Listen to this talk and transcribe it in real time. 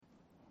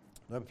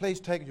Now please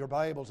take your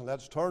Bibles and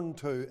let's turn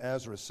to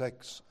Ezra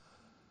 6.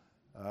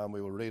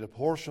 We will read a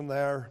portion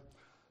there,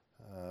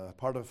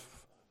 part of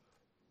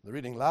the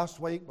reading last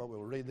week, but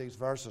we'll read these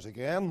verses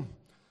again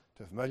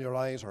to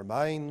familiarize our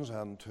minds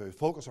and to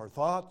focus our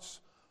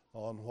thoughts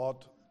on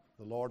what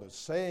the Lord is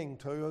saying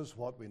to us,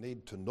 what we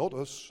need to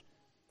notice,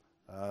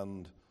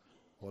 and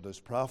what is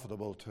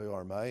profitable to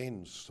our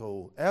minds.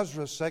 So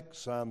Ezra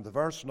 6 and the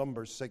verse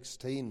number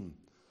 16,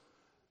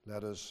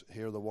 let us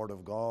hear the word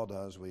of God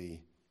as we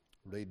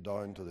read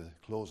down to the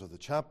close of the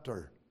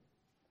chapter.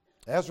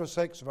 Ezra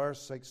 6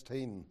 verse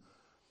 16,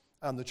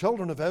 and the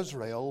children of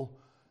Israel,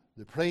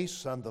 the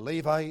priests and the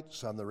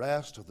Levites and the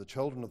rest of the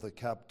children of the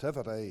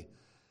captivity,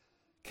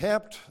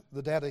 kept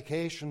the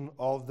dedication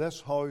of this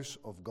house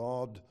of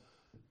God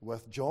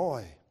with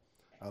joy,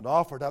 and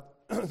offered at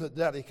the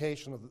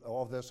dedication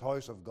of this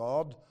house of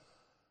God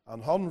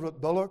 100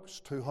 bullocks,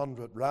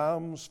 200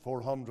 rams,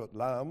 400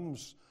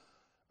 lambs,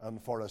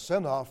 and for a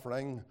sin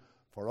offering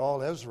for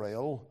all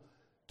Israel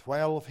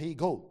 12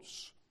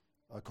 he-goats,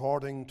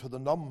 according to the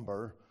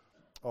number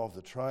of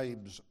the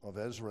tribes of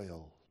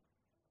Israel.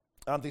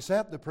 And they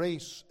set the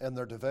priests in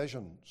their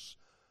divisions,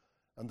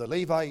 and the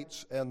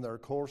Levites in their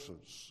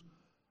courses,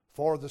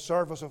 for the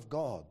service of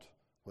God,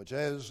 which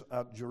is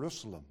at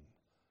Jerusalem,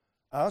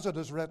 as it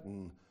is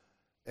written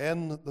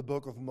in the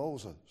book of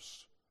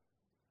Moses.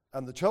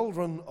 And the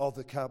children of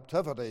the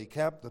captivity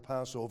kept the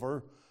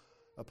Passover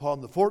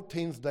upon the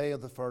 14th day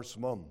of the first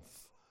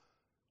month.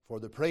 For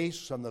the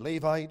priests and the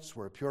Levites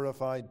were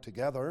purified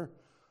together,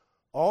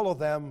 all of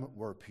them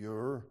were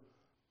pure,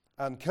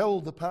 and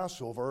killed the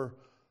Passover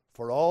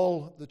for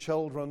all the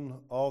children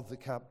of the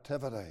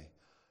captivity,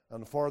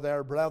 and for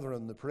their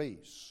brethren the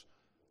priests,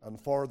 and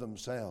for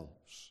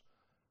themselves.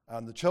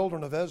 And the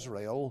children of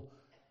Israel,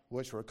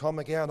 which were come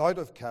again out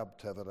of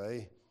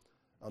captivity,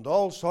 and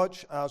all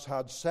such as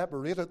had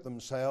separated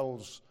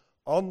themselves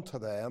unto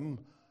them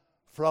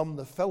from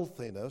the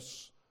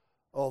filthiness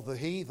of the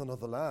heathen of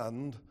the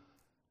land,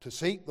 to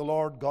seek the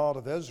Lord God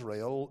of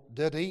Israel,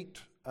 did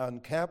eat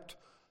and kept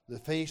the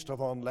feast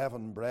of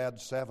unleavened bread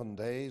 7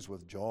 days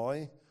with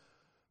joy.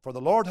 For the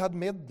Lord had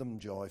made them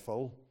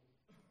joyful,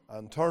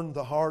 and turned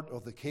the heart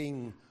of the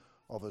king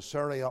of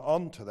Assyria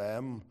unto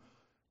them,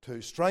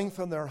 to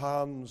strengthen their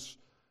hands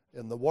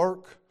in the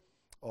work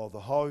of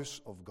the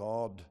house of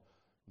God,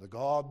 the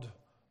God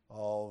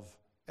of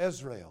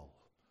Israel.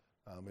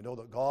 And we know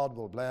that God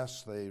will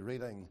bless the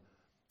reading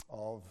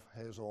of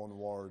his own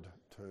word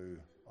to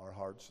our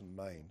hearts and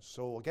minds.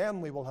 So again,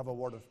 we will have a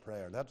word of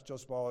prayer. Let's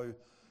just bow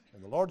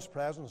in the Lord's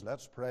presence.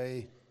 Let's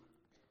pray.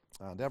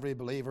 And every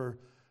believer,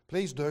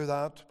 please do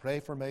that. Pray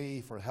for me,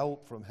 for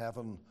help from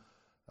heaven,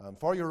 and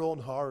for your own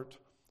heart,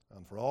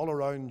 and for all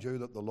around you,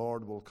 that the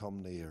Lord will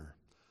come near.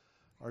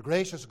 Our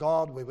gracious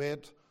God, we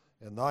wait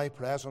in thy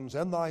presence,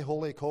 in thy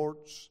holy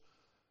courts.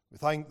 We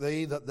thank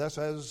thee that this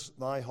is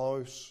thy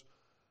house,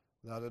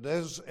 that it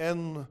is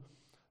in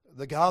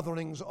the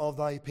gatherings of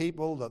thy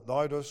people that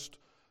thou dost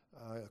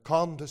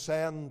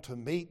condescend to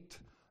meet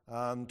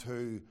and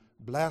to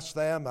bless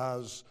them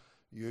as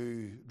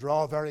you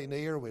draw very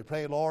near. We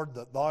pray, Lord,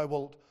 that thou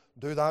wilt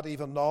do that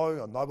even now,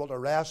 and thou wilt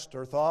arrest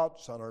our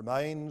thoughts and our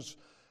minds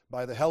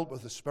by the help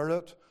of the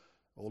Spirit.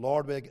 O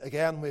Lord,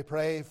 we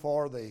pray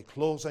for the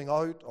closing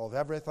out of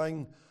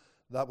everything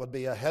that would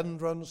be a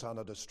hindrance and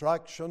a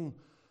distraction.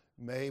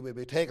 May we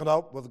be taken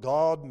up with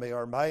God. May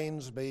our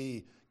minds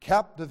be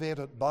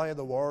captivated by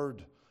the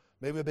Word.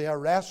 May we be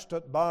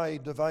arrested by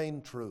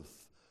divine truth.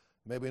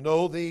 May we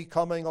know thee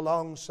coming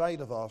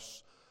alongside of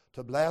us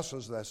to bless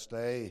us this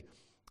day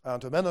and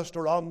to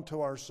minister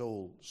unto our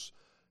souls.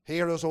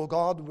 Hear us, O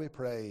God, we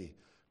pray.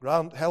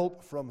 Grant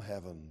help from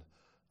heaven,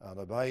 and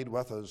abide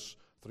with us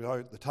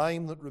throughout the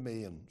time that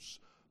remains.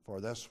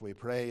 For this we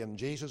pray in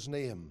Jesus'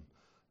 name,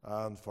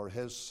 and for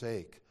his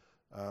sake,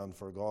 and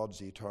for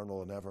God's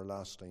eternal and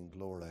everlasting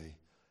glory.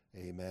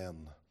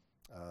 Amen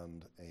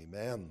and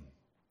amen.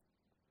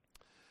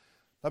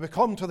 Now we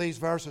come to these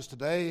verses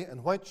today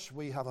in which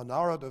we have a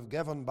narrative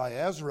given by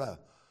Ezra,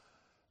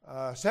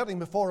 setting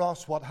before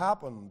us what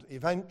happened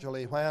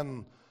eventually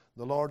when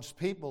the Lord's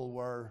people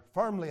were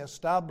firmly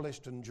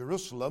established in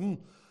Jerusalem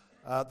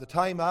at the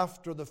time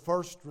after the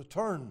first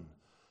return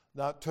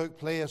that took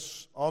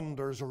place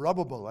under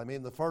Zerubbabel.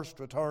 The first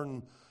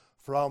return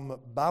from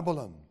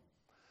Babylon.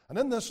 And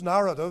in this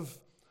narrative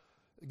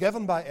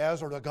given by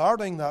Ezra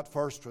regarding that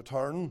first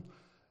return,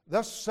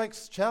 this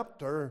 6th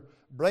chapter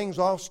brings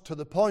us to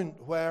the point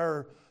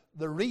where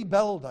the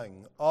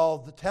rebuilding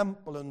of the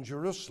temple in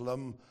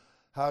Jerusalem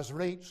has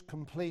reached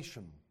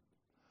completion.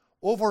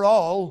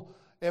 Overall,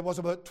 it was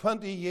about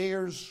 20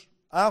 years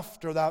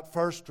after that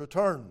first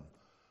return,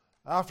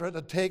 after it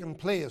had taken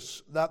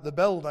place, that the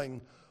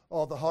building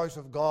of the house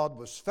of God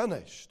was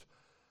finished.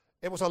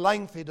 It was a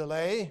lengthy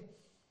delay,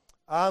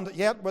 and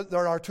yet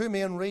there are two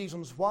main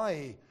reasons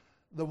why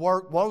the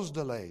work was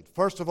delayed.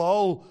 First of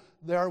all,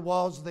 there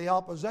was the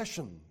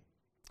opposition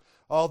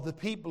of the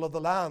people of the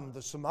land,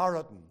 the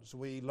Samaritans.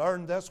 We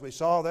learned this, we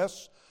saw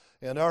this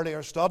in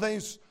earlier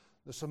studies.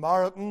 The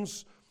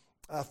Samaritans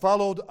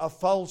followed a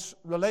false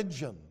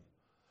religion.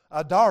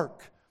 a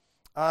dark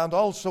and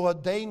also a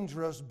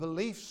dangerous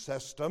belief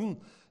system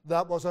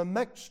that was a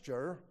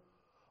mixture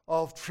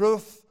of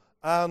truth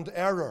and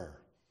error.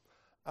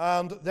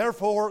 And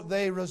therefore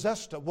they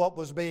resisted what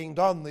was being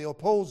done. They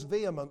opposed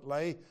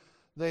vehemently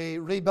the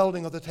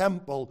rebuilding of the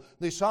temple.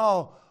 They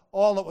saw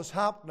all that was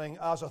happening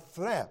as a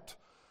threat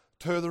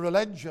to the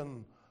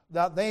religion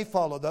that they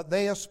followed, that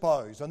they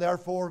espoused, and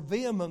therefore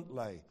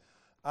vehemently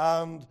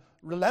and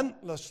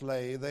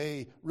relentlessly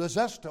they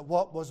resisted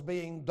what was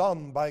being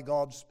done by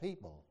God's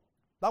people.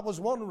 That was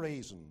one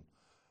reason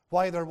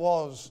why there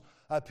was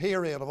a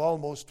period of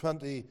almost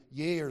 20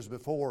 years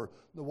before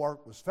the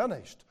work was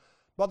finished.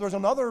 But there's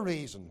another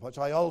reason which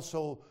I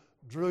also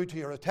drew to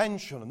your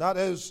attention, and that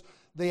is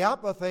the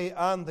apathy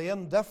and the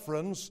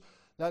indifference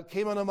that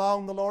came in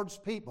among the Lord's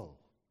people.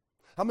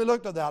 And we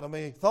looked at that and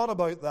we thought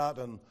about that,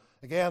 and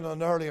again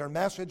an earlier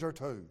message or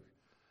two.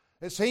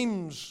 It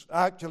seems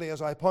actually,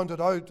 as I pointed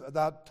out at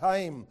that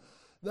time,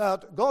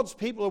 that God's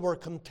people were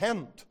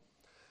content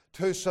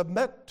to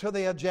submit to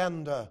the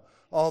agenda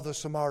of the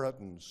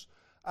Samaritans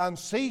and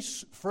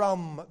cease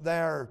from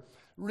their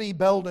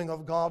rebuilding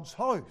of God's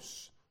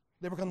house.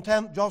 They were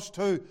content just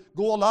to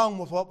go along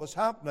with what was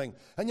happening.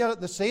 And yet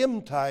at the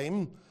same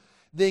time,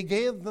 they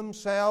gave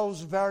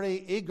themselves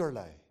very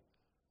eagerly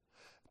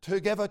to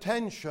give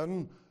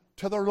attention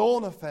to their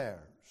own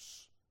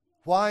affairs,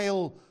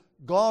 while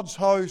God's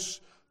house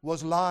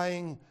was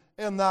lying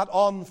in that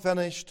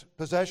unfinished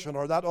position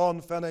or that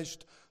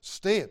unfinished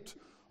state.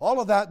 All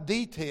of that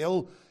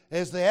detail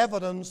is the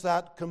evidence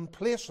that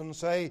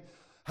complacency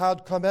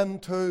had come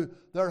into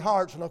their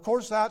hearts. And of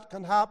course that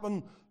can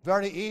happen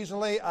very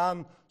easily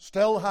and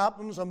still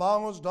happens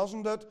among us,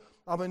 doesn't it?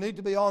 And we need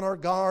to be on our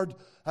guard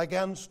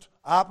against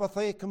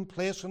apathy,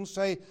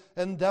 complacency,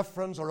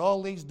 indifference, or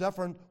all these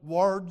different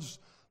words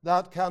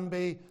that can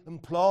be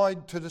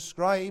employed to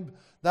describe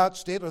that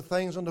state of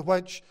things into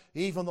which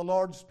even the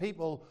Lord's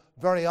people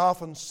very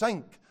often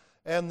sink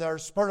in their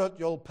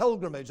spiritual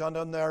pilgrimage and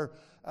in their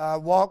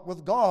walk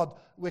with God.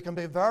 We can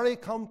be very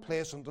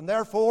complacent, and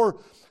therefore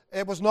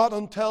it was not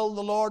until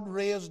the Lord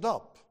raised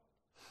up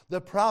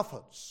the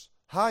prophets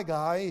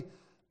Haggai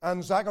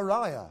and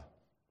Zechariah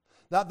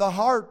that the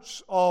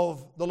hearts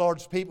of the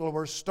Lord's people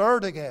were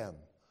stirred again,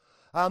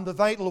 and the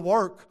vital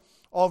work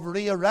of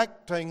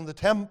re-erecting the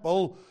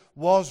temple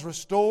was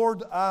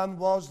restored and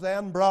was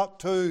then brought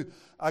to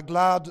a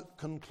glad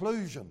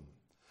conclusion.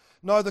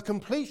 Now, the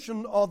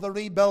completion of the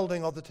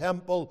rebuilding of the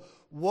temple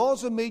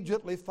was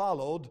immediately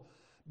followed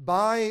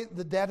by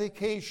the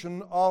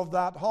dedication of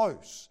that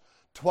house.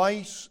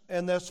 Twice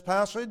in this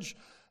passage,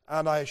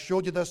 and I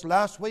showed you this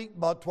last week,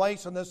 but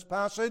twice in this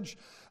passage,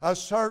 a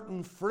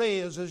certain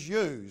phrase is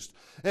used.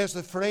 It's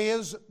the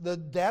phrase, the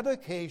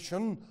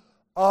dedication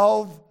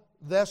of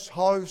this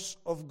house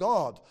of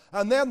God.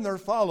 And then there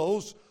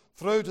follows,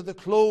 through to the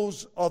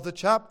close of the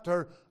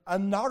chapter, a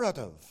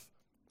narrative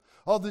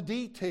of the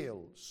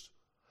details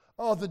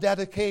of the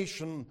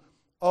dedication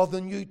of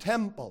the new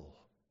temple.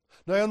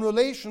 Now, in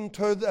relation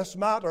to this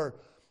matter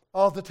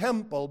of the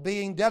temple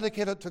being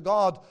dedicated to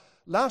God,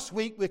 last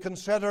week we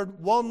considered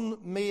one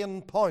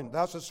main point.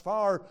 That's as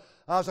far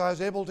as I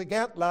was able to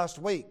get last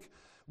week.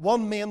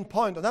 One main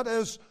point, and that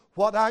is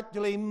what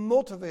actually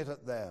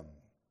motivated them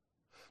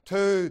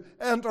to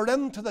enter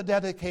into the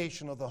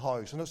dedication of the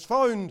house. And it's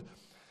found,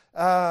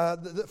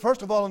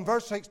 first of all, in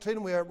verse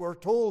 16, we're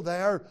told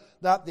there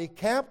that they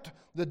kept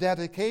the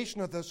dedication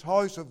of this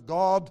house of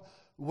God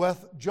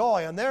with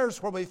joy. And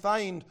there's where we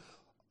find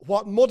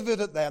what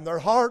motivated them. Their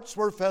hearts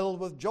were filled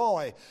with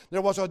joy.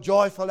 There was a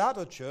joyful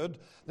attitude.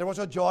 There was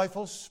a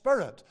joyful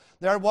spirit.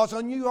 There was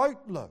a new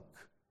outlook.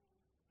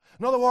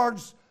 In other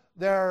words,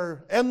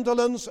 their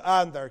indolence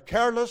and their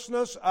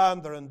carelessness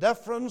and their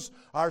indifference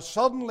are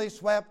suddenly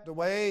swept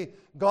away.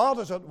 God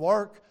is at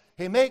work.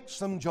 He makes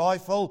them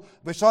joyful.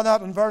 We saw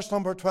that in verse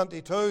number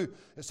 22.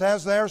 It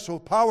says there so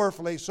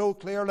powerfully, so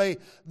clearly,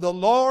 the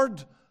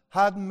Lord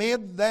had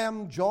made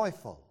them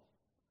joyful.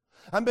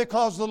 And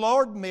because the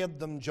Lord made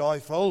them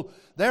joyful,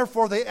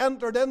 therefore they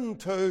entered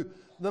into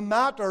the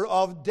matter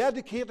of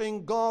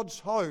dedicating God's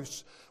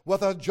house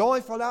with a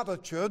joyful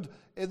attitude.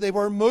 They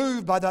were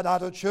moved by that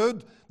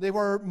attitude. They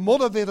were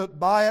motivated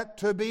by it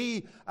to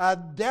be a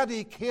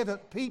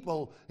dedicated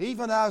people,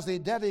 even as they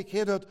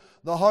dedicated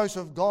the house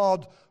of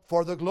God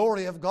for the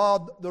glory of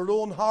God. Their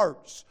own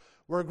hearts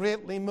were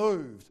greatly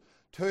moved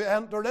to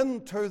enter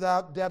into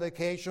that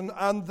dedication,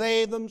 and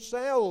they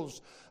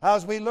themselves,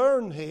 as we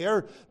learn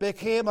here,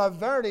 became a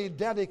very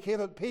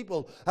dedicated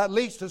people, at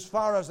least as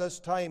far as this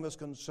time is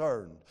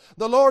concerned.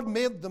 The Lord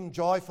made them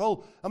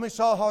joyful, and we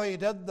saw how He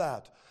did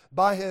that.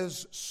 By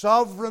His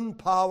sovereign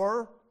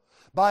power,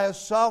 by His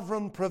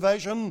sovereign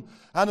provision,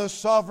 and His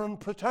sovereign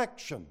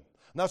protection.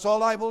 And that's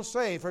all I will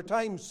say for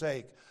time's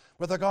sake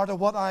with regard to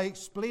what I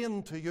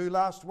explained to you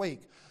last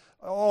week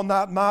on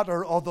that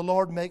matter of the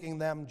Lord making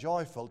them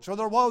joyful. So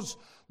there was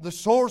the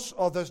source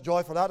of this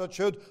joyful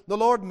attitude. The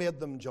Lord made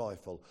them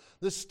joyful.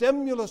 The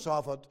stimulus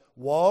of it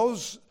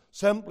was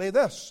simply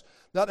this,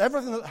 that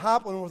everything that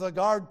happened with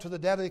regard to the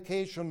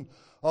dedication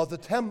of the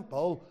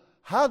temple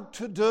had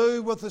to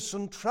do with the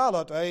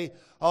centrality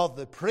of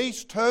the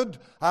priesthood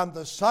and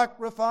the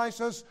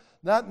sacrifices.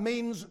 That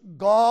means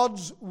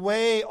God's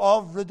way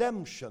of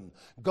redemption,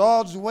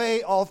 God's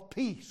way of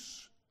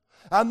peace.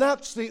 And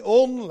that's the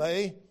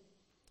only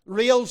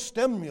real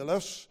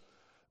stimulus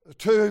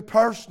to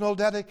personal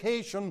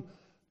dedication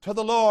to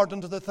the Lord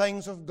and to the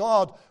things of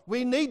God.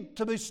 We need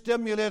to be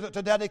stimulated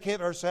to dedicate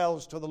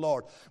ourselves to the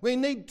Lord. We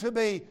need to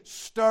be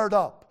stirred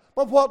up.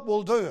 But what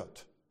will do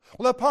it?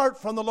 Well,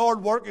 apart from the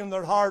Lord working in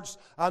their hearts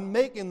and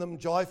making them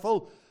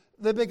joyful,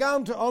 they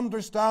began to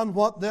understand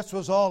what this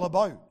was all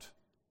about.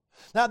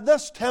 That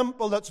this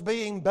temple that's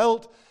being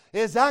built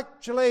is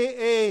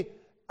actually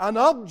an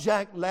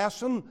object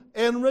lesson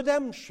in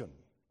redemption.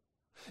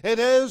 It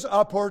is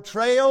a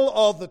portrayal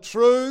of the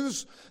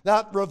truths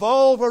that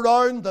revolve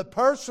around the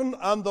person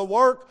and the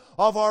work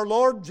of our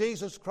Lord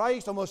Jesus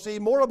Christ, and we'll see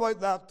more about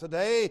that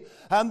today.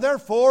 And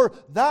therefore,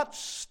 that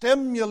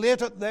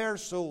stimulated their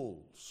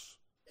souls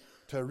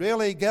to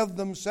really give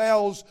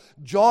themselves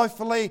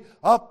joyfully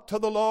up to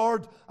the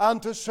Lord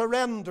and to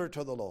surrender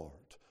to the Lord.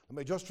 Let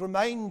me just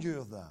remind you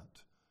of that.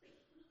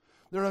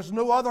 There is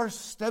no other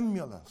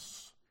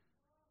stimulus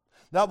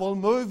that will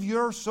move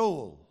your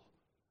soul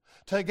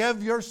to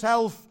give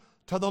yourself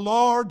to the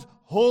Lord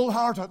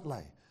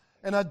wholeheartedly,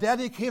 in a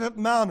dedicated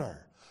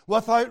manner,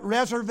 without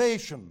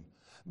reservation,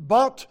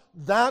 but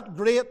that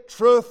great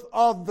truth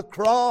of the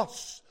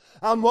cross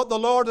and what the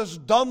Lord has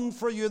done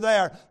for you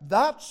there.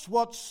 That's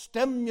what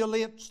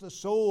stimulates the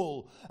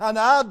soul and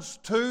adds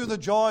to the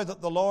joy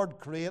that the Lord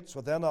creates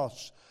within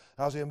us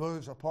as He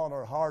moves upon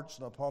our hearts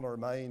and upon our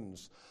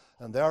minds.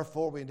 And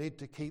therefore we need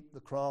to keep the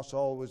cross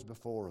always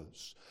before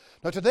us.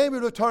 Now today we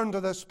return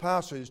to this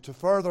passage to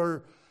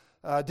further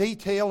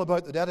detail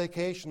about the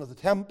dedication of the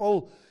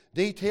temple,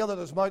 detail that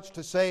has much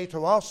to say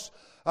to us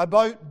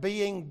about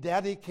being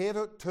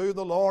dedicated to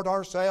the Lord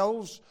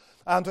ourselves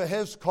and to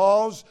His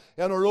cause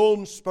in our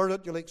own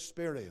spiritual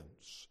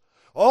experience.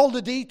 All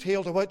the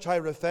detail to which I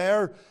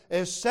refer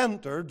is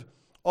centered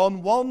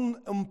on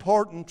one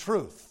important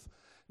truth,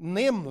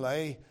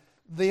 namely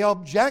the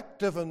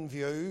objective in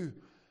view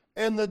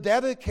in the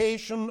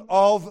dedication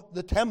of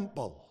the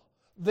temple.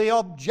 The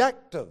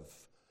objective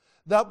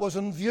that was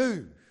in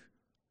view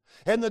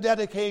in the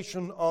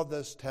dedication of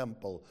this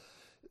temple.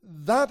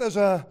 That is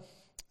a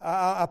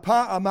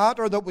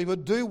matter that we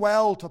would do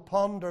well to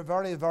ponder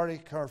very, very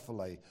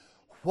carefully.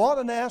 What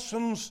in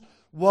essence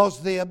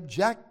was the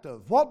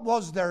objective? What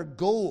was their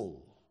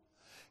goal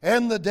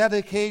in the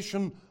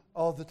dedication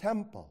of the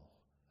temple?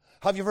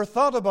 Have you ever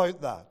thought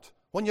about that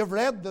when you've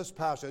read this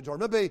passage, or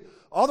maybe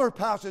other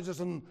passages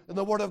in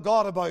the Word of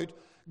God about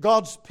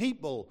God's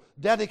people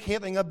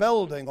dedicating a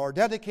building or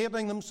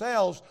dedicating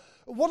themselves?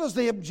 What is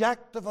the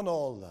objective in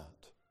all that?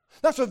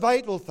 That's a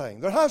vital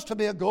thing. There has to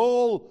be a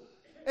goal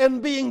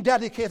in being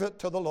dedicated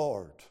to the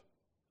Lord.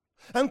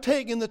 And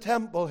taking the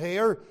temple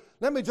here,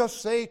 let me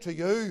just say to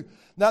you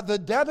that the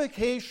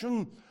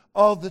dedication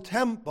of the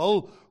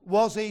temple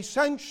was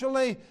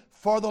essentially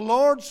for the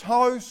Lord's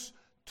house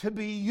to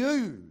be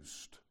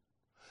used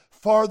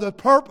for the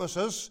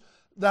purposes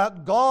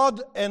that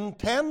God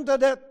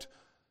intended it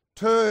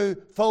to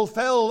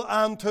fulfill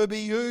and to be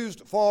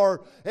used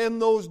for in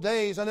those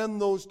days and in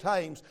those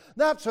times.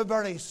 That's a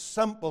very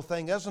simple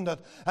thing, isn't it?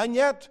 And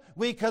yet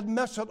we could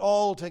miss it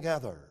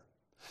altogether.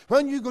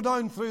 When you go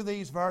down through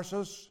these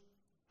verses,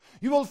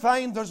 you will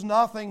find there's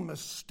nothing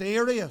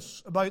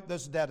mysterious about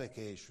this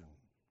dedication.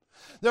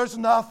 There's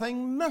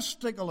nothing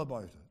mystical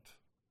about it.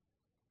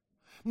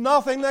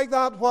 Nothing like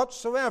that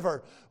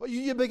whatsoever.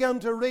 You begin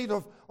to read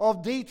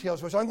of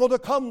details, which I'm going to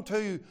come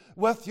to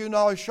with you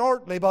now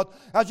shortly, but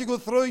as you go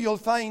through, you'll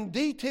find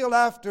detail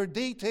after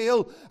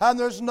detail, and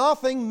there's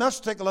nothing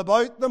mystical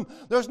about them.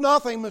 There's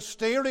nothing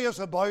mysterious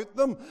about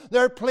them.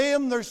 They're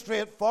plain, they're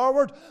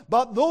straightforward,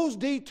 but those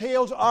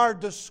details are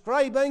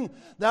describing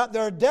that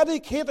they're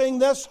dedicating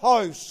this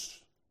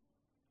house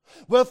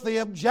with the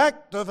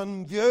objective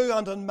in view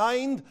and in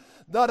mind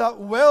that it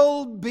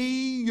will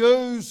be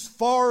used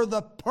for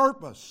the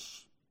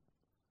purpose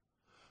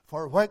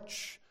for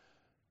which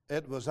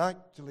it was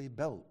actually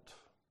built.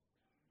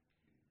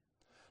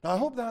 Now, I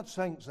hope that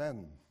sinks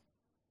in.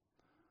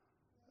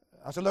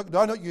 As I look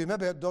down at you,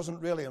 maybe it doesn't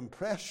really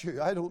impress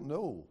you, I don't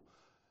know.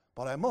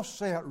 But I must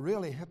say it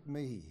really hit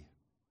me.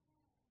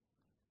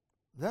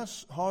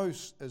 This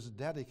house is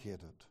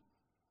dedicated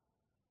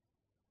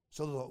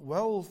so that it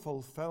will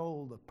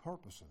fulfill the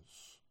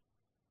purposes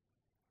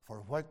for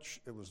which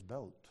it was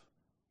built.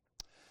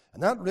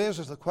 And that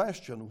raises the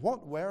question,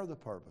 what were the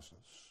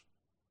purposes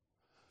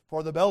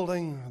for the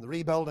building, the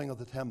rebuilding of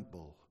the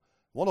temple?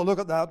 I want to look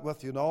at that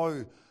with you now,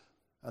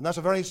 and that's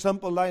a very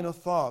simple line of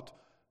thought.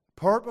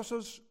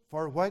 Purposes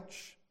for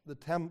which the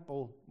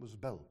temple was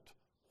built.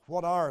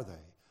 What are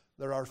they?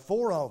 There are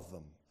 4 of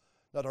them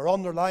that are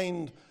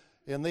underlined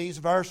in these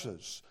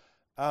verses.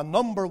 And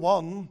number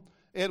 1,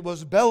 it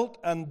was built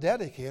and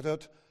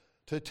dedicated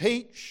to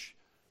teach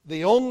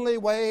the only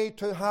way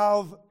to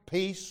have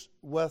peace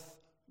with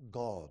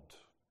God.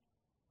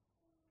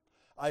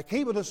 I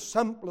keep it as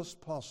simple as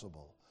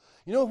possible.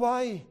 You know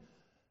why?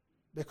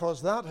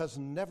 because that has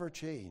never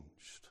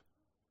changed.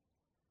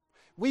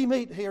 We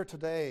meet here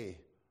today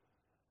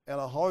in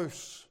a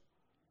house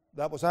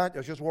that was, I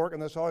was just working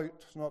this out,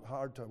 it's not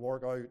hard to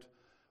work out,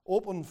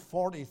 opened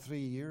 43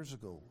 years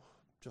ago,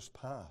 just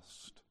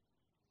past.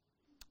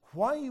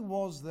 Why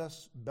was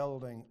this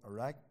building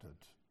erected?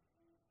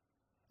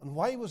 And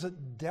why was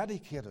it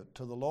dedicated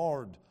to the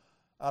Lord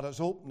at its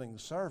opening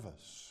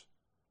service?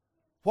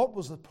 What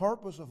was the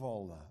purpose of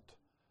all that?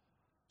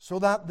 So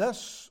that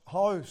this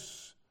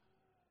house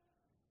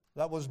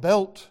that was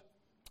built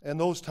in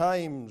those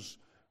times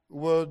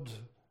would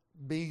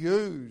be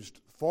used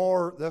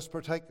for this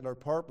particular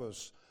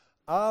purpose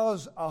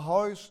as a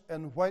house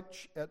in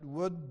which it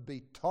would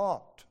be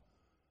taught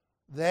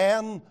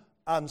then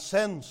and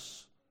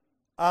since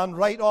and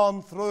right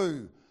on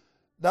through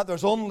that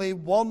there's only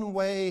one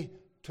way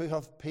to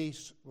have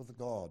peace with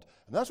God.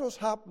 And that's what's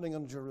happening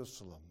in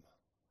Jerusalem.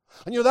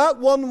 And that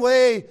one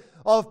way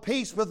of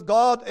peace with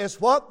God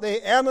is what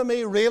the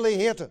enemy really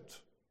hated.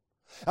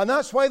 And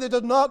that's why they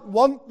did not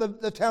want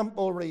the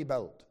temple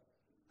rebuilt.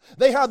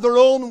 They had their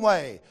own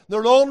way,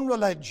 their own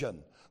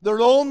religion,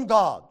 their own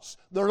gods,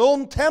 their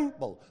own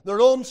temple, their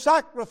own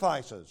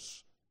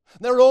sacrifices,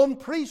 their own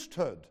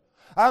priesthood.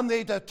 And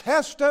they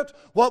detested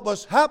what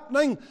was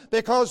happening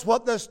because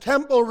what this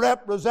temple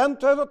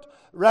represented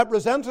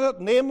it,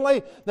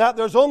 namely that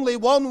there's only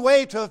one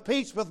way to have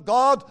peace with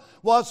God,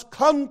 was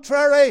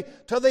contrary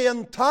to the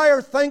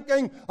entire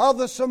thinking of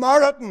the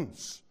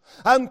Samaritans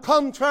and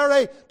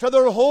contrary to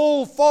their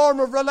whole form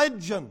of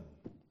religion.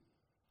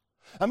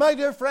 And my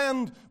dear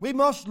friend, we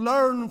must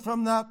learn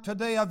from that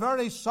today a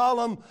very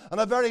solemn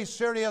and a very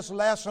serious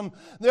lesson.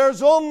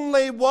 There's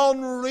only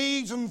one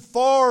reason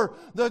for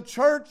the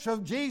Church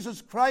of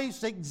Jesus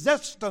Christ's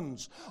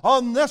existence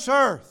on this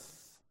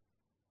earth.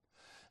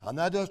 And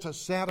that is to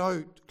set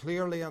out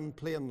clearly and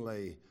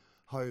plainly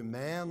how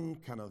men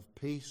can have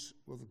peace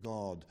with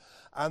God.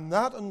 And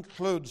that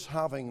includes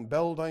having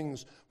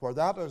buildings where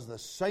that is the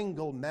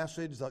single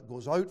message that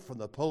goes out from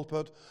the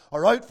pulpit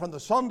or out from the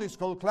Sunday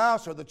school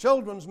class or the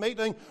children's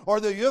meeting or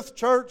the youth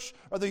church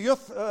or the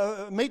youth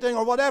meeting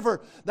or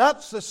whatever.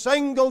 That's the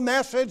single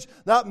message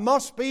that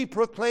must be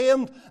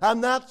proclaimed,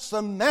 and that's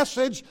the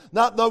message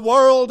that the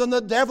world and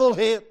the devil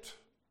hate.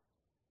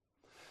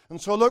 And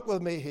so look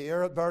with me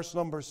here at verse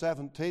number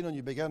 17 and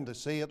you begin to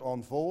see it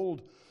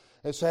unfold.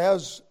 It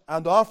says,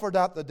 "And offered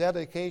at the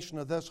dedication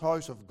of this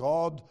house of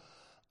God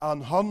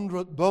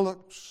 100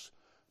 bullocks,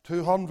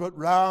 200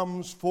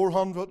 rams,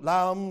 400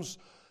 lambs,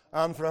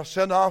 and for a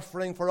sin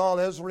offering for all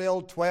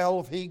Israel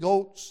 12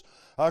 he-goats,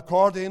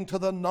 according to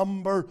the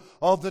number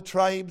of the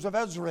tribes of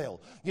Israel."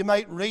 You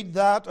might read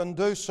that and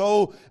do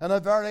so in a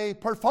very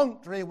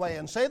perfunctory way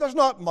and say, there's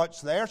not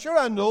much there. Sure,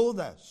 I know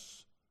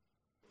this.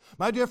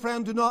 My dear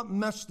friend, do not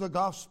miss the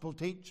gospel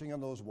teaching in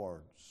those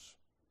words.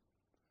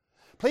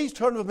 Please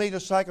turn with me to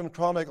 2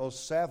 Chronicles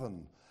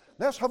 7.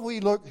 Let's have a wee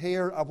look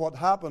here at what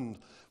happened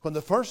when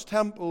the first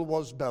temple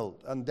was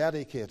built and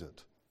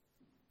dedicated.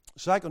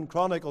 2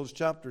 Chronicles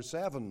chapter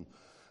 7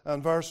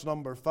 and verse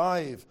number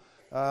 5.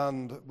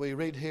 And we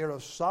read here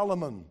of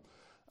Solomon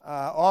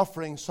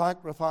offering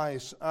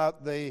sacrifice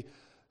at the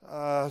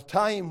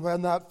time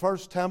when that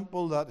first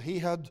temple that he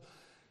had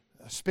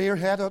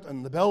spearheaded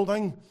in the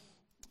building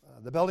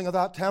of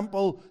that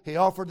temple, he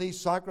offered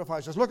these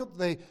sacrifices. Look at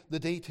the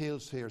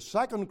details here.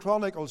 2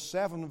 Chronicles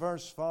 7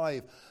 verse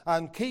 5.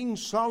 "And King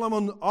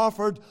Solomon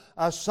offered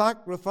a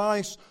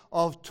sacrifice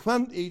of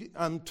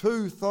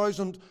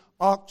 22,000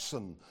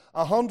 oxen,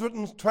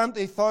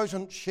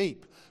 120,000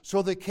 sheep.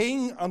 So the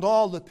king and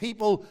all the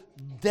people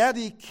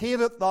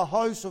dedicated the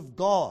house of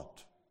God."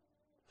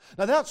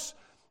 Now that's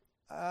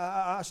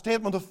a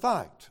statement of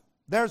fact.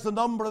 There's the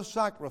number of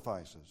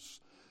sacrifices.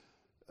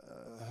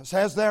 It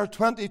says there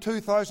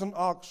 22,000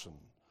 oxen,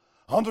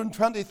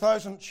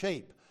 120,000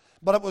 sheep.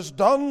 But it was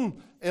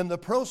done in the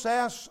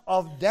process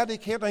of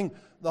dedicating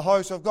the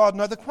house of God.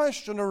 Now the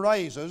question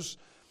arises,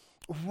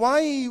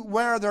 why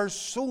were there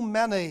so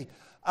many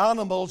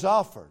animals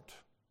offered?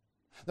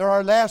 There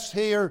are less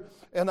here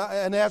in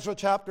Ezra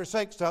chapter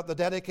 6 at the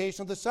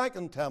dedication of the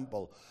second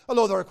temple.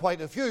 Although there are quite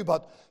a few,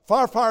 but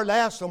far, far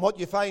less than what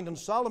you find in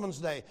Solomon's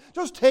day.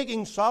 Just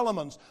taking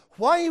Solomon's,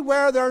 why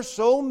were there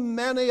so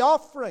many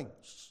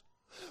offerings?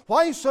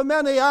 Why so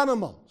many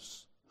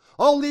animals?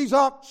 All these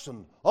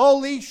oxen,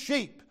 all these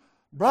sheep,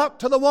 brought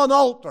to the one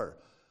altar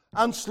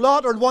and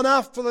slaughtered one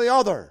after the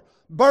other,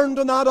 burned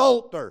on that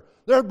altar,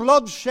 their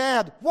blood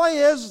shed. Why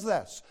is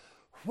this?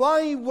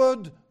 Why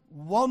would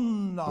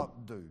one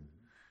not do?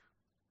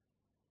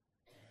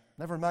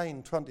 Never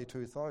mind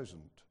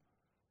 22,000. And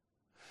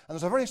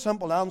there's a very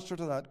simple answer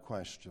to that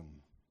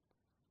question.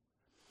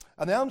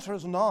 And the answer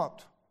is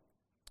not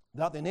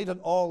that they needed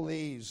all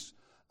these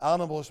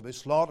animals to be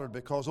slaughtered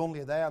because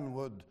only then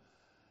would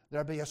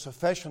there be a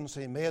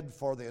sufficiency made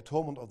for the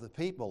atonement of the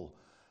people.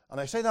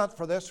 And I say that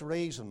for this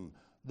reason.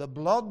 The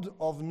blood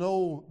of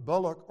no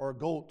bullock or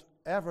goat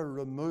ever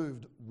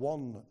removed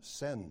one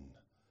sin.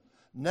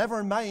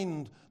 never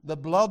mind the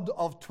blood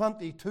of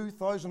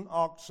 22,000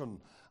 oxen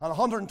and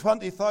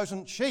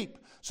 120,000 sheep.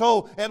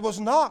 So it was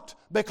not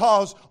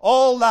because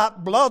all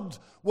that blood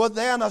would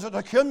then, as it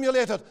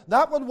accumulated,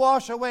 that would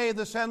wash away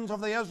the sins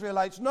of the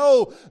Israelites.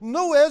 No,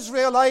 no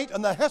Israelite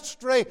in the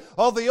history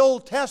of the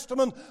Old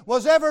Testament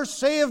was ever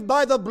saved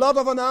by the blood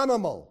of an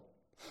animal.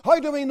 How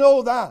do we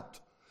know that?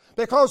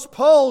 Because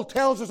Paul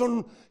tells us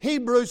in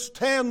Hebrews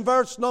 10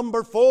 verse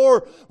number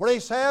 4, where he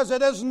says,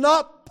 it is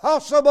not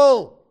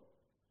possible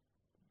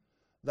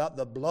that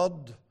the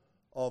blood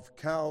of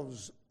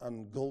calves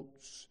and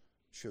goats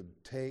should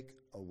take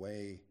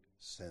away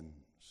sins.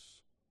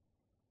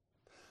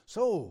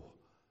 So,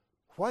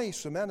 why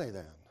so many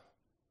then?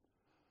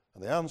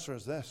 And the answer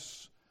is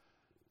this: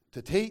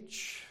 to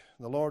teach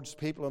the Lord's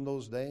people in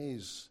those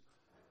days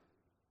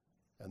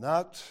in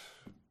that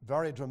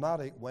very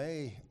dramatic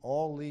way,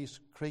 all these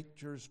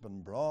creatures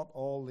been brought,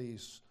 all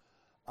these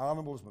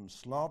animals been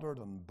slaughtered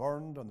and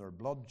burned and their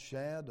blood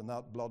shed and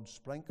that blood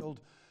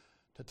sprinkled,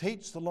 to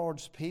teach the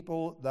Lord's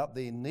people that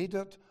they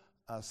needed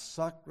a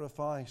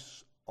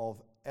sacrifice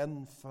of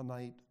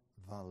infinite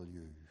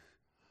value.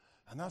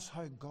 And that's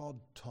how God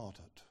taught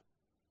it.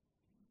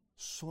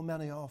 So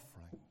many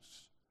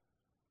offerings.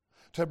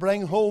 To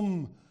bring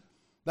home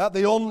that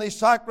the only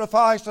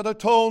sacrifice that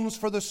atones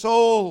for the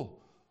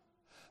soul,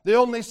 the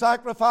only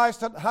sacrifice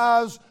that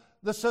has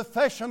the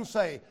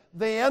sufficiency,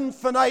 the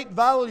infinite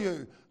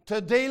value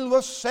to deal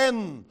with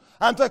sin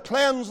and to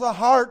cleanse the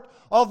heart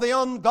of the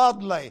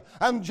ungodly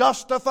and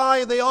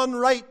justify the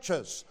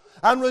unrighteous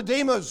and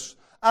redeem us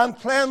and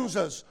cleanse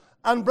us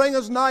and bring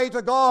us nigh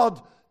to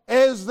God,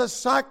 is the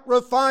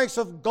sacrifice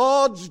of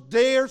God's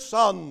dear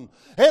Son.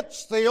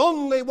 It's the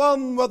only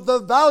one with the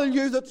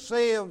value that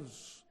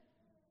saves.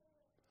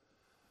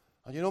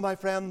 And you know, my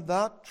friend,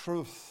 that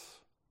truth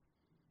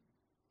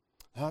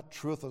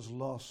is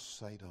lost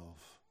sight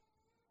of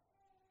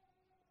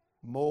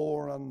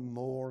more and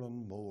more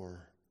and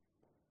more.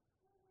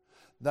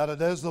 That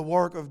it is the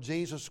work of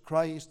Jesus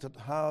Christ that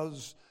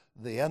has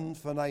the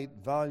infinite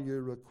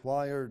value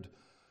required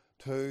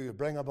to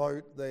bring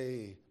about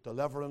the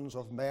deliverance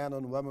of men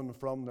and women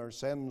from their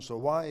sins. So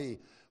why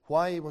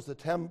was the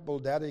temple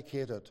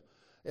dedicated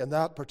in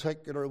that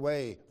particular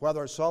way,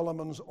 whether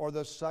Solomon's or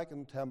the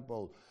second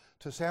temple?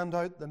 To send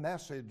out the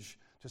message,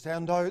 to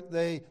send out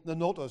the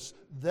notice.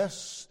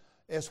 This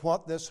is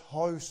what this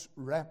house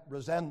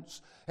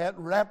represents. It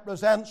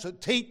represents,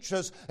 it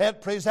teaches,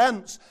 it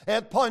presents,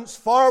 it points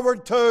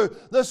forward to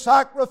the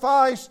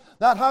sacrifice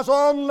that has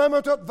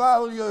unlimited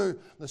value,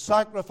 the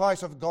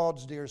sacrifice of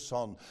God's dear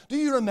Son. Do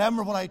you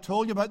remember what I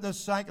told you about this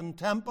second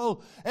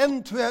temple?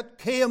 Into it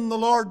came the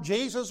Lord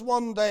Jesus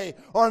one day,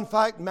 or in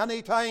fact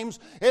many times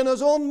in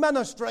his own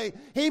ministry.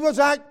 He was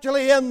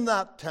actually in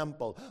that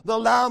temple, the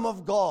Lamb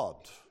of God,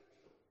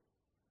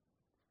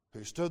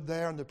 who stood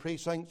there in the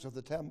precincts of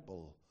the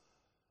temple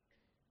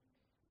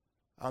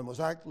and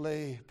was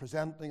actually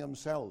presenting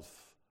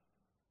himself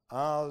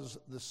as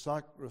the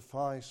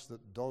sacrifice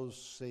that does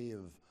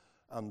save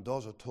and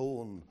does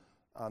atone,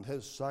 and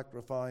his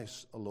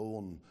sacrifice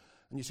alone.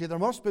 And you see, there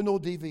must be no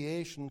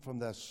deviation from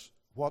this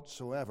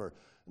whatsoever.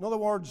 In other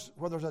words,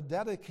 where there's a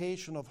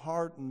dedication of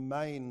heart and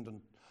mind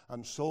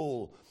and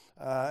soul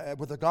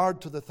with regard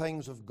to the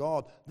things of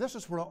God, this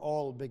is where it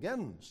all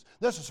begins.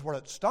 This is where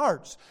it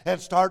starts.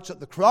 It starts at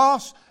the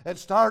cross. It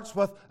starts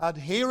with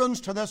adherence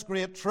to this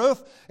great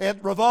truth.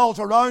 It revolves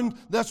around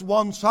this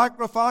one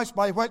sacrifice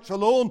by which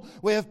alone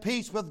we have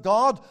peace with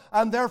God,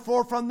 and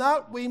therefore from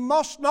that we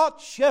must not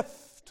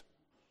shift.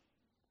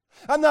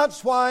 And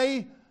that's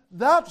why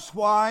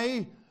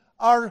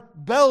our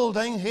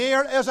building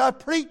here is a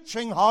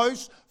preaching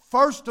house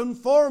first and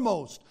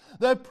foremost.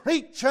 The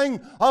preaching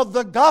of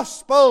the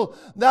gospel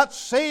that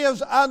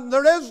saves, and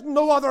there is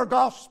no other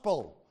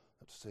gospel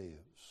that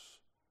saves.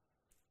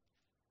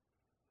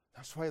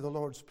 That's why the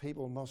Lord's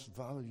people must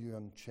value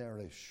and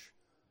cherish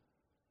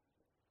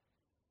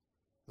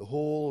the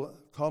whole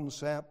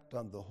concept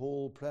and the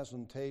whole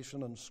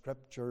presentation in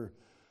Scripture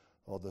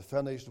of the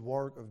finished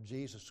work of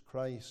Jesus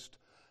Christ.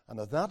 And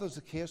if that is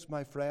the case,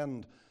 my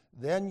friend,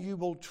 then you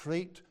will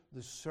treat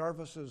the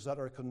services that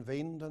are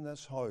convened in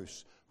this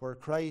house, where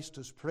Christ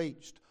is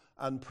preached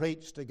and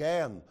preached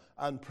again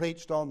and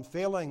preached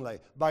unfailingly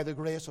by the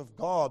grace of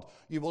God,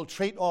 you will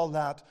treat all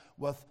that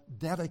with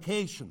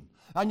dedication.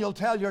 And you'll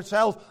tell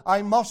yourself,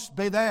 I must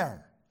be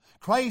there.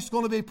 Christ's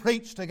going to be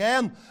preached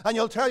again, and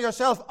you'll tell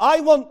yourself,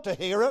 I want to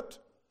hear it.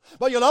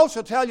 But you'll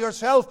also tell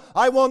yourself,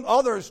 I want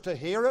others to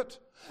hear it.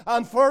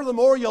 And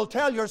furthermore, you'll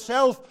tell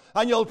yourself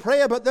and you'll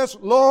pray about this,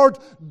 Lord,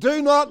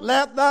 do not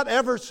let that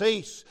ever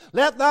cease.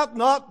 Let that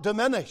not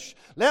diminish.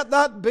 Let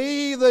that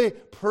be the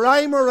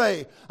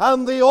primary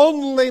and the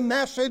only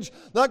message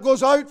that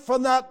goes out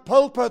from that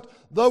pulpit.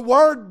 The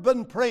Word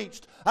been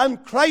preached,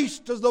 and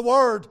Christ is the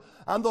Word,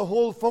 and the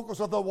whole focus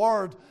of the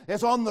Word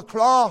is on the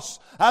cross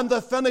and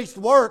the finished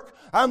work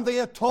and the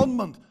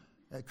atonement.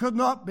 It could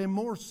not be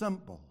more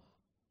simple.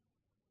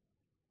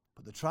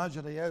 But the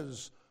tragedy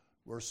is,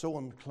 we're so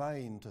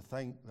inclined to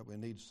think that we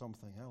need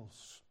something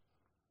else,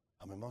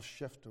 and we must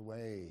shift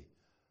away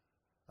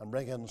and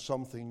bring in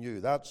something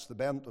new. That's the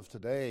bent of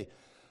today.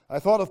 I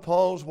thought of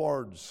Paul's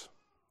words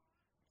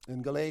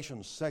in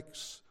Galatians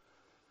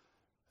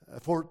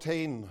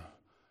 6:14,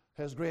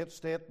 his great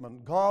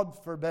statement,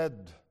 God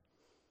forbid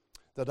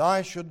that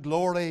I should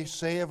glory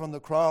save on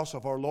the cross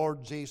of our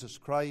Lord Jesus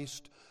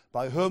Christ,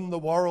 by whom the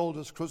world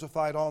is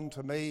crucified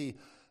unto me,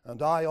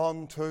 and I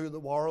unto the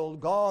world.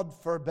 God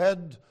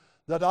forbid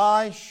that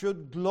I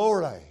should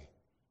glory.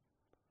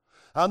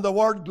 And the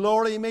word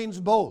glory means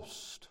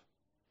boast.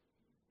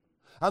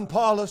 And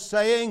Paul is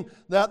saying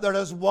that there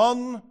is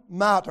one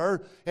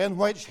matter in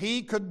which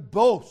he could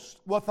boast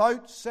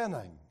without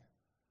sinning.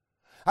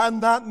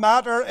 And that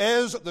matter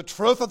is the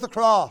truth of the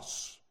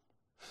cross.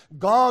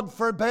 God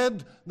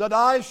forbid that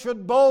I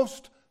should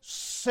boast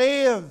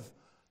save.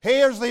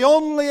 Here's the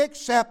only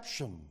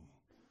exception.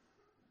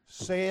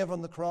 Save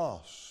on the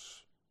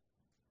cross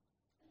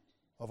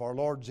of our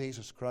Lord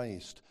Jesus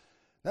Christ.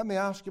 Let me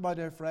ask you, my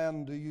dear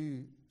friend, do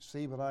you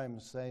see what I'm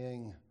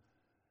saying?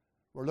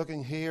 We're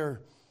looking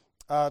here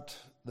at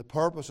the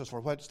purposes for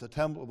which the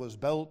temple was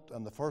built,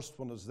 and the first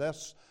one is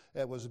this: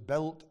 it was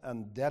built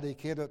and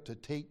dedicated to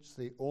teach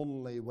the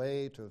only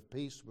way to have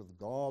peace with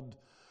God.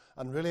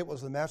 And really it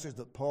was the message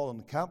that Paul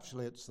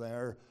encapsulates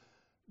there.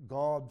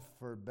 God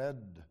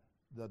forbid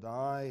that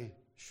I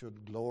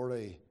should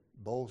glory,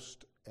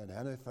 boast in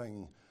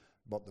anything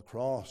but the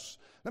cross.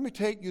 Let me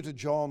take you to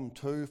John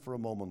 2 for a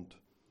moment,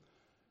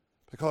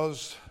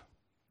 because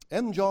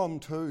in John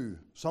 2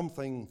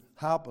 something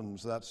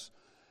happens that's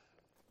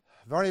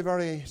very,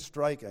 very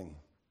striking.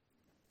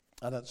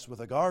 And it's with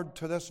regard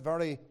to this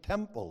very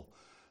temple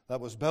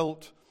that was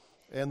built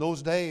in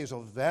those days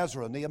of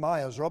Ezra,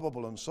 Nehemiah,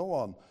 Zerubbabel, and so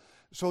on.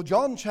 So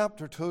John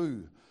chapter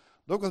 2,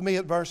 look with me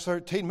at verse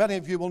 13. Many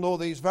of you will know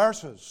these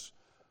verses.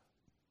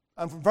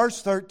 And from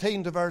verse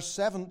 13 to verse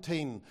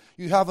 17,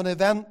 you have an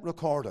event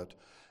recorded.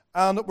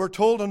 And we're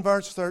told in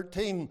verse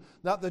 13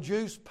 that the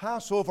Jews'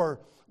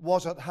 Passover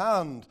was at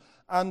hand,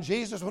 and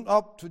Jesus went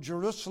up to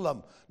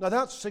Jerusalem. Now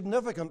that's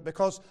significant,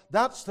 because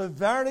that's the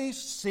very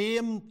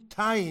same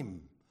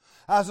time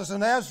as is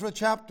in Ezra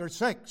chapter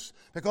 6,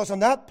 because in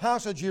that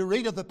passage you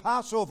read of the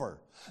Passover.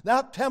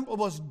 That temple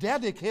was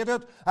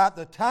dedicated at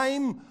the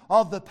time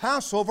of the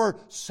Passover,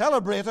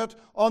 celebrated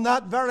on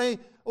that very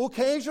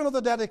occasion of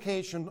the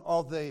dedication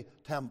of the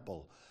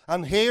temple.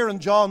 And here in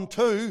John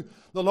 2,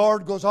 the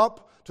Lord goes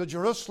up to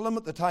Jerusalem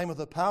at the time of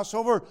the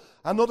Passover,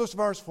 and notice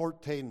verse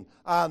 14,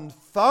 and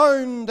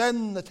found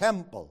in the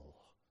temple.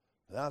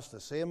 That's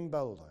the same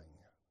building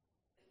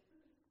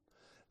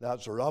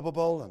that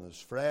Zerubbabel and his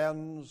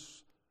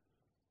friends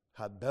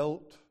had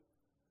built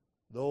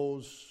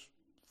those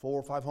 400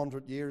 or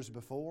 500 years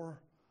before.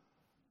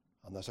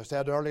 And as I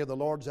said earlier, the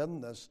Lord's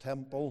in this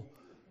temple,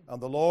 and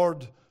the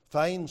Lord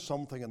finds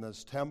something in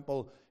this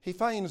temple. He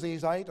finds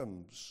these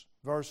items.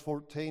 Verse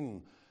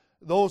 14,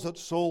 those that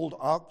sold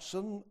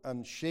oxen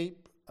and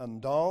sheep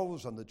and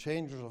doves and the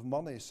changers of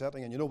money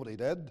sitting, and you know what he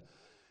did?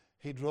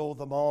 He drove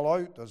them all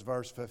out, as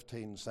verse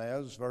 15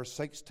 says. Verse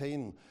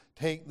 16,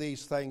 take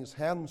these things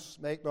hence,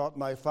 make not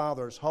my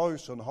Father's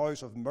house an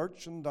house of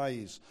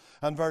merchandise.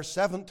 And verse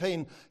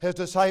 17, his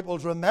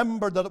disciples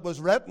remembered that it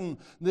was written,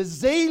 the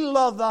zeal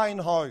of thine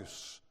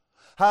house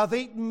hath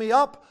eaten me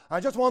up. I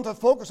just want to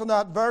focus on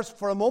that verse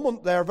for a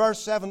moment there, verse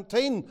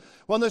 17.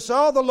 When they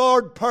saw the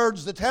Lord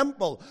purge the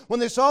temple, when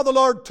they saw the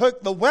Lord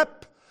took the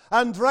whip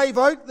and drive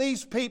out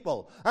these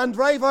people, and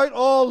drive out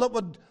all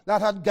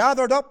that had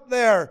gathered up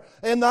there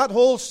in that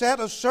whole set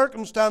of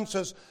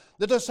circumstances,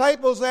 the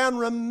disciples then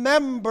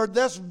remembered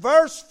this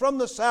verse from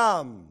the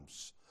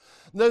Psalms.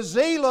 The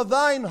zeal of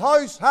thine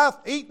house hath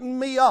eaten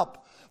me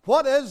up.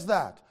 What is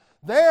that?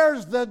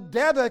 There's the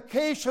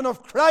dedication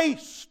of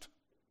Christ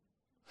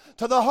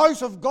to the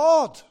house of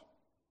God.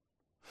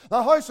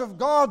 The house of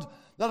God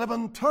that had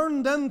been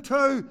turned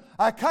into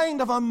a kind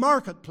of a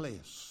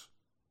marketplace.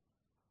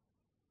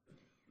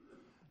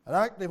 And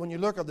actually, when you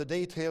look at the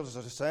details,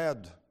 as I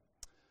said,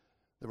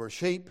 there were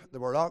sheep, there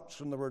were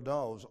oxen, there were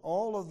doves.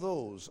 All of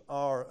those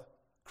are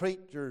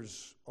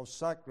creatures of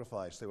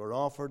sacrifice. They were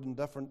offered in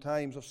different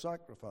times of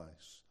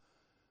sacrifice.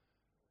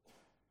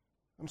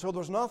 And so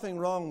there's nothing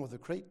wrong with the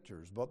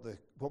creatures, but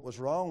what was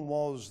wrong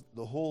was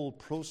the whole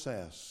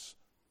process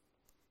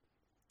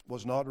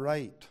was not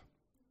right.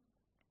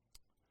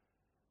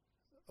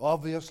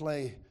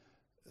 Obviously,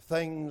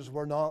 things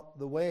were not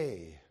the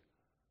way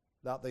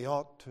that they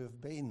ought to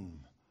have been.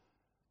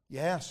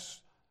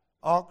 Yes,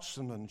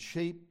 oxen and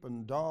sheep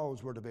and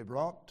doves were to be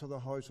brought to the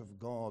house of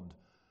God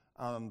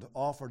and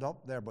offered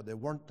up there, but they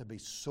weren't to be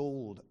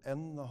sold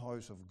in the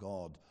house of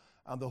God.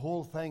 And the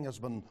whole thing has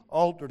been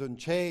altered and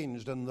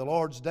changed in the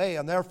Lord's day,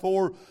 and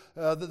therefore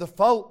the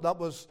fault that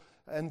was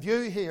in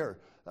view here,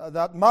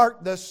 that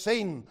marked this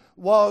scene,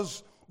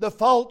 was the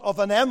fault of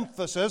an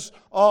emphasis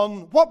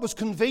on what was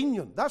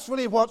convenient. That's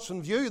really what's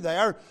in view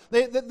there.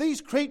 These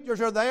creatures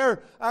are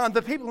there, and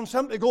the people can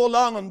simply go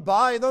along and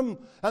buy them,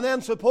 and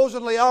then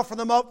supposedly offer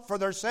them up for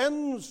their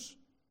sins.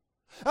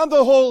 And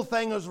the whole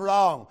thing is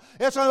wrong.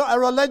 It's a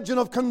religion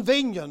of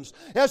convenience.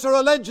 It's a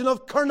religion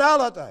of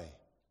carnality.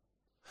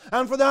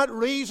 And for that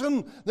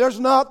reason, there's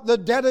not the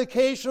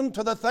dedication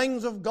to the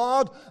things of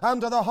God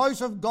and to the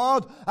house of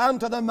God and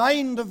to the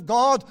mind of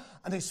God,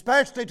 and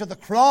especially to the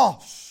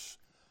cross,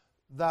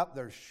 that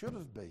there should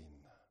have been.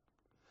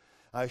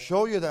 I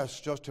show you this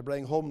just to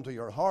bring home to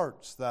your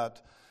hearts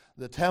that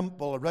the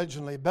temple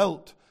originally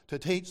built to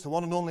teach the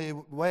one and only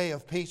way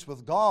of peace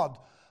with God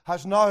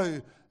has now,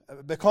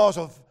 because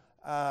of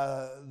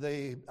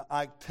the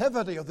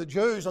activity of the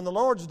Jews on the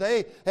Lord's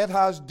Day, it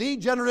has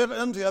degenerated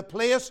into a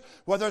place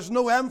where there's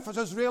no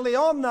emphasis really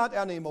on that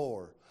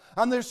anymore.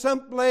 And there's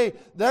simply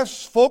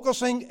this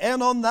focusing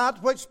in on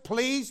that which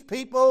pleased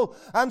people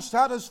and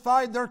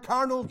satisfied their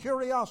carnal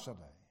curiosity.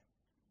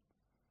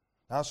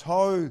 That's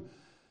how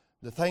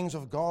the things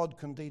of God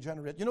can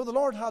degenerate. You know, the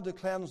Lord had to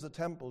cleanse the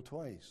temple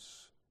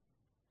twice.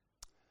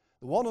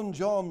 The one in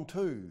John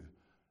 2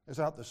 is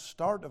at the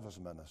start of his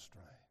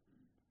ministry.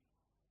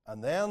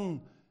 And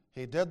then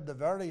he did the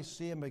very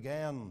same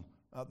again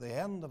at the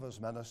end of his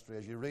ministry,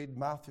 as you read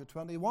Matthew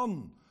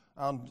 21.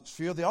 And a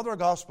few of the other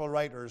gospel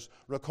writers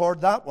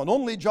record that one.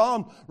 Only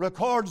John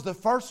records the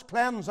first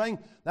cleansing.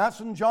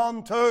 That's in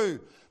John 2.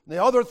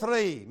 The other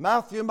three,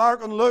 Matthew,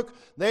 Mark, and Luke,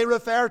 they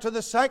refer to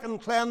the second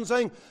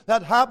cleansing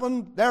that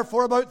happened,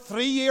 therefore, about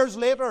 3 years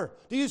later.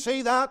 Do you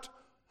see that?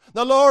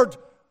 The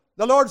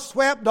Lord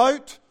swept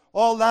out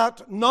all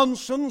that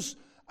nonsense,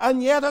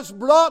 and yet it's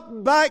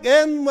brought back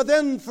in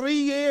within 3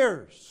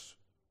 years.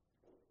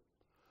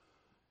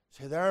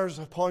 See, there's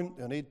a point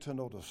you need to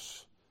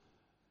notice.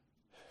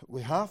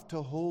 We have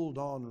to hold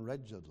on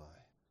rigidly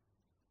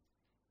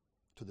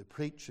to the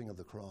preaching of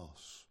the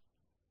cross,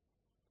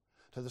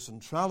 to the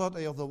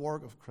centrality of the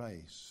work of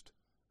Christ,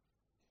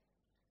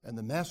 in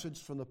the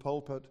message from the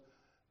pulpit,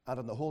 and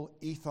in the whole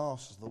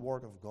ethos of the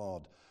work of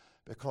God,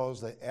 because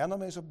the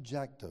enemy's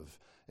objective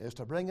is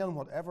to bring in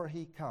whatever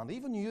he can,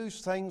 even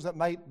use things that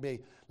might be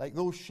like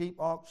those sheep,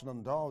 oxen,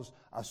 and doves,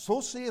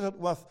 associated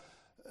with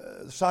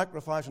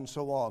sacrifice and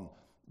so on.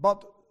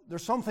 But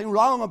there's something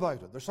wrong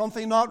about it. There's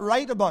something not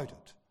right about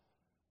it.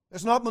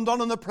 It's not been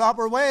done in the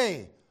proper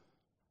way.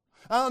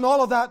 And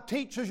all of that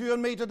teaches you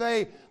and me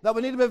today that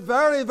we need to be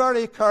very,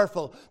 very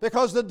careful,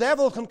 because the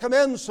devil can come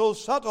in so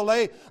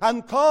subtly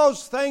and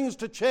cause things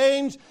to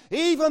change,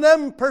 even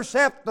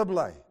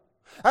imperceptibly.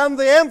 And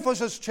the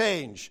emphasis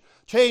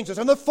changes,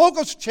 and the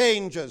focus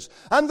changes,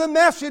 and the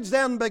message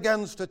then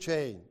begins to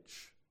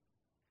change.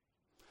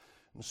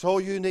 And so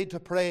you need to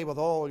pray with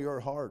all your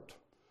heart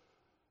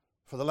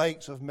for the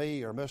likes of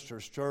me or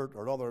Mr. Stewart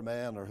or other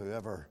men or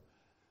whoever,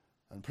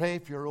 and pray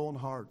for your own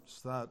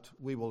hearts that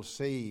we will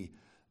see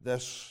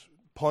this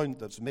point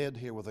that's made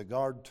here with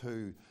regard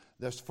to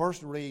this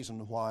first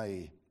reason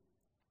why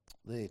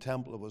the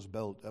temple was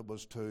built. It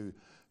was to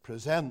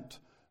present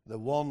the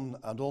one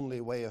and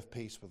only way of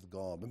peace with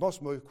God. We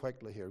must move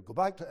quickly here. Go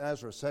back to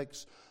Ezra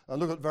 6 and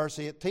look at verse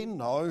 18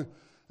 now.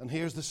 And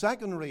here's the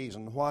second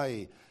reason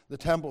why the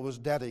temple was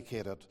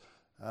dedicated,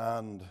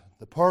 and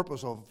the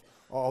purpose of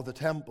the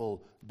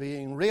temple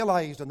being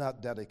realized in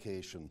that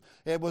dedication.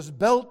 It was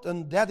built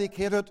and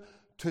dedicated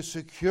to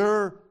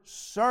secure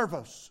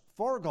service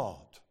for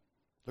God.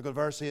 Look at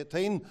verse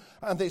 18.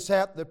 And they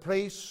set the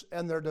priests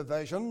in their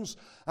divisions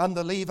and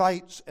the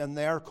Levites in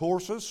their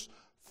courses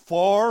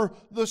for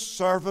the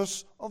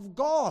service of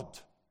God,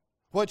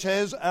 which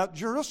is at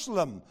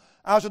Jerusalem,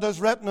 as it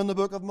is written in the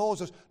book of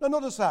Moses. Now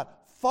notice that.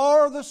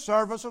 For the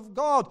service of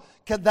God.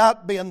 Could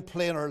that be in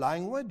plainer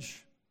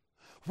language?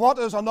 What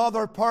is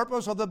another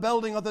purpose of the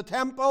building of the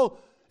temple?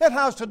 It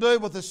has to do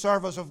with the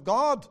service of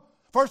God.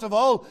 First of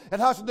all, it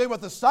has to do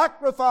with the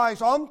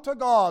sacrifice unto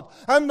God.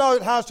 And now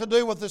it has to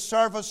do with the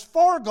service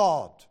for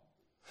God.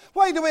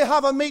 Why do we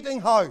have a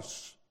meeting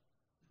house?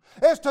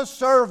 It's to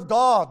serve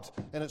God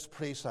in its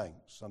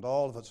precincts and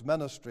all of its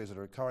ministries that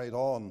are carried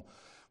on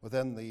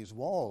within these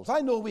walls.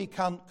 I know we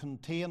can't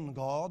contain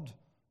God.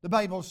 The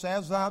Bible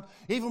says that.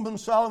 Even when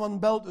Solomon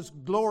built his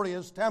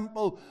glorious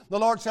temple, the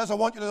Lord says, I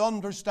want you to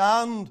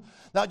understand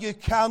that you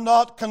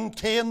cannot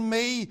contain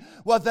me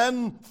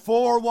within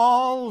four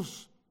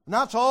walls. And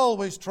that's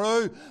always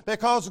true,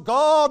 because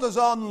God is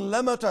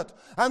unlimited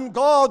and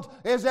God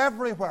is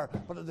everywhere.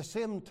 But at the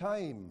same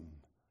time,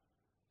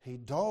 He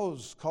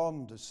does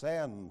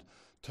condescend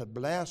to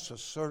bless a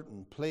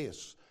certain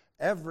place.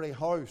 Every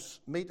house,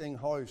 meeting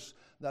house,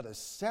 that is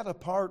set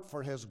apart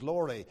for His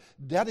glory,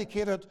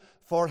 dedicated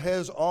for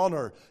His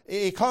honor.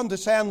 He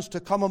condescends to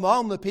come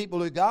among the people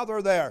who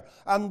gather there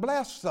and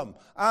bless them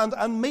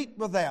and meet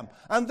with them.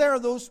 And there are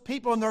those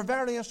people in their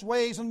various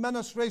ways and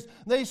ministries.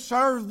 They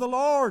serve the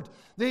Lord.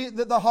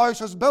 The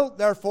house is built,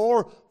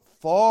 therefore,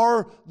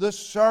 for the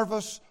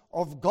service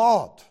of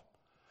God.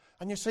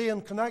 And you see,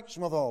 in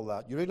connection with all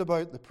that, you read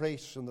about the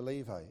priests and the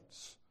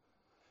Levites.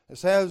 It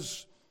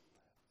says,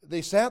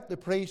 they set the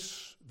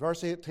priests,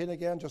 verse 18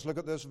 again, just look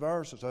at this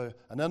verse. It's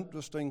an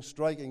interesting,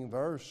 striking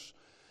verse.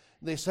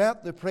 They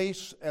set the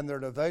priests in their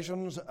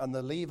divisions and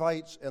the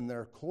Levites in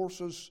their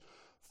courses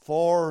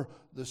for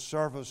the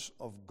service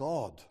of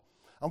God.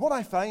 And what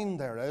I find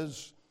there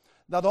is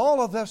that all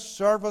of this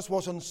service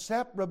was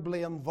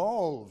inseparably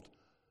involved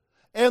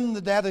in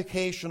the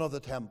dedication of the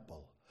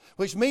temple.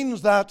 which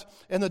means that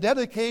in the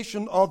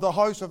dedication of the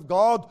house of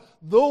God,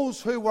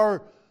 those who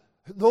were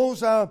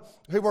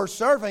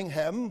serving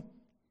him,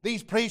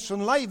 these priests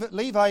and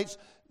Levites,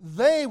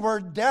 they were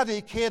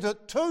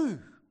dedicated too.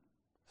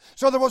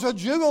 So there was a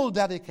dual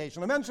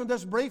dedication. I mentioned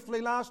this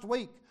briefly last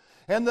week.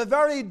 In the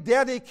very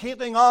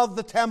dedicating of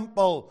the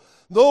temple,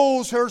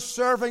 those who are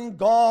serving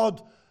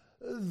God,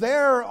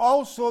 they're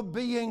also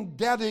being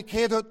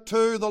dedicated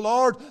to the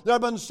Lord.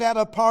 They've been set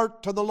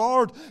apart to the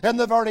Lord in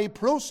the very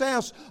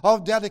process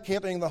of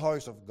dedicating the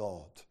house of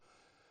God.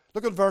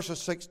 Look at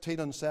verses 16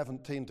 and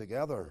 17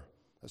 together.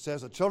 It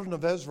says, the children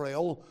of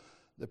Israel,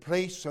 the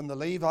priests and the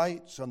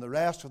Levites and the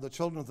rest of the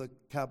children of the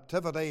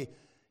captivity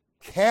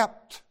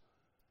kept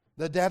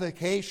the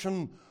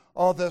dedication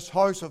of this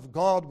house of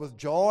God with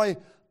joy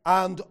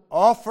and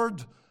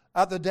offered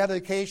at the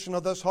dedication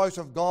of this house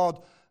of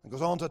God. And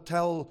goes on to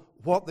tell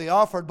what they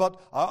offered. But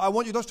I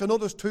want you just to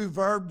notice two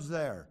verbs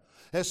there.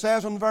 It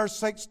says in verse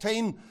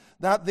 16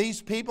 that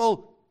these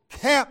people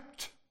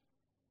kept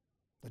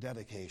the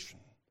dedication.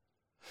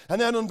 And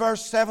then in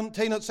verse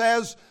 17 it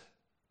says,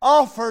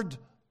 offered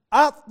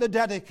at the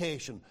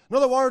dedication. In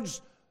other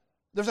words,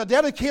 there's a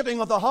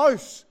dedicating of the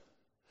house,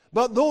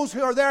 but those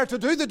who are there to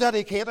do the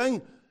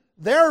dedicating,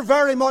 they're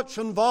very much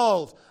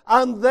involved,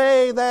 and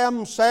they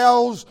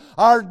themselves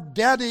are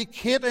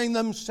dedicating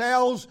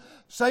themselves,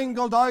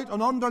 singled out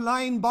and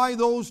underlined by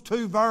those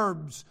two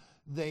verbs.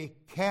 They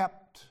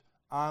kept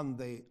and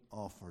they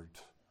offered.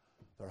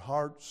 Their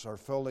hearts are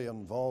fully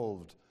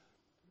involved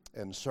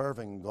in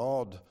serving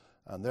God,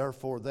 and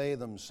therefore they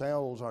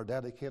themselves are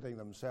dedicating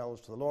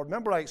themselves to the Lord.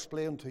 Remember I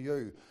explained to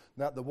you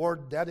that the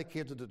word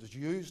dedicated that is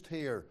used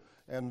here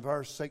in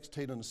verse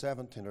 16 and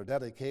 17, or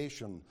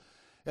dedication,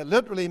 it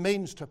literally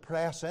means to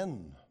press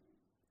in.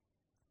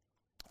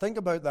 Think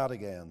about that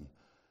again.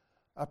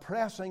 A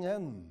pressing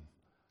in.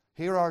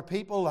 Here are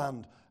people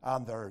and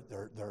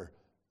they're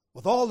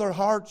with all their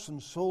hearts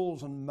and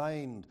souls and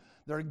mind,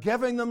 they're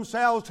giving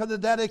themselves to the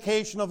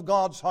dedication of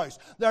God's house.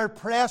 They're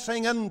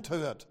pressing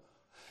into it.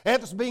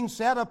 It's being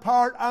set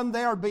apart and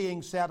they're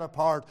being set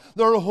apart.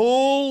 Their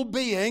whole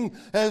being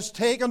is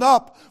taken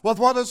up with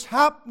what is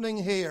happening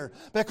here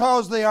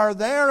because they are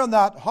there in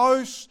that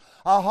house,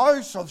 a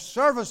house of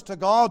service to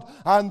God,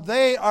 and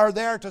they are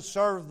there to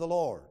serve the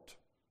Lord.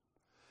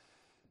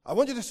 I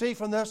want you to see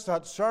from this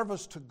that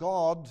service to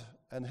God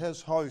in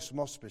His house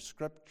must be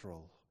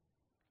scriptural.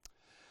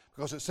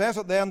 Because it says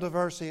at the end of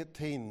verse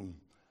 18,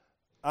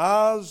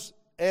 as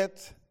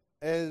it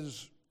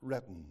is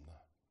written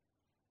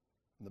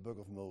in the book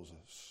of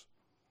Moses.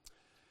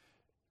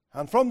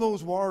 And from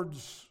those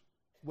words,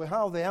 we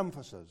have the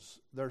emphasis.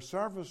 Their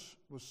service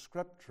was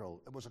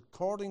scriptural. It was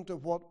according to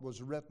what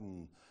was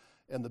written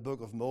in the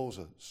book of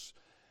Moses.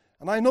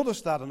 And I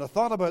noticed that, and I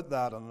thought about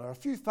that, and there are a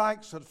few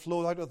facts that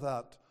flow out of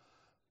that.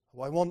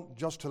 Well, I want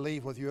just to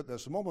leave with you at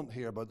this moment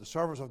here, but the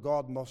service of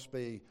God must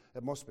be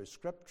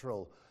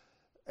scriptural.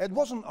 It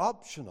wasn't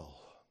optional.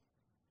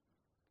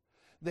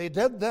 They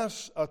did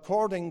this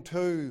according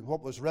to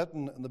what was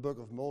written in the book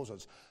of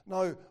Moses.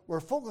 Now, we're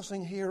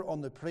focusing here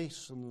on the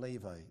priests and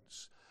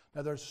Levites.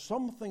 Now, there's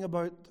something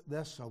about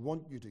this I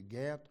want you to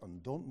get,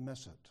 and don't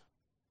miss it.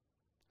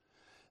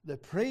 The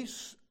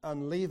priests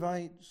and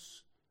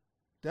Levites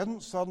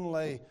didn't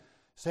suddenly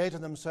say to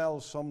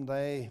themselves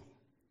someday,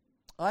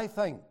 I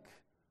think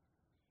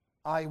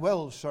I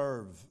will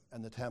serve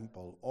in the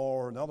temple.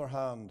 Or, on the other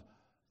hand,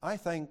 I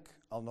think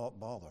I'll not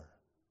bother.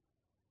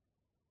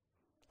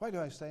 Why do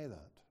I say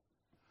that?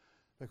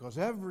 Because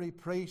every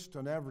priest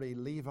and every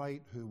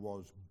Levite who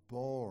was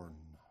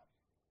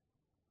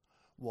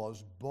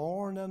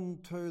born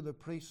into the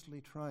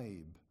priestly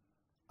tribe,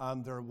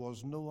 and there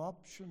was no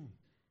option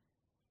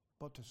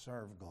but to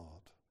serve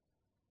God.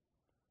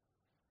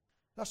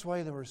 That's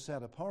why they were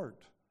set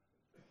apart,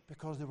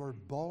 because they were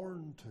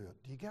born to it.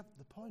 Do you get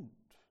the point?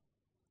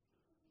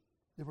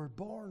 They were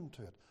born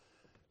to it.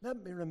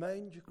 Let me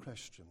remind you,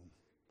 Christian,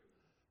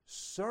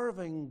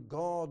 serving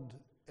God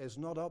is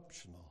not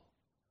optional.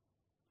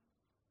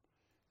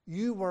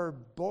 You were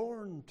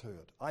born to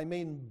it. I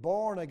mean,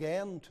 born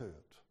again to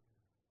it.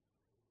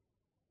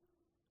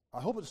 I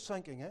hope it's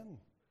sinking in.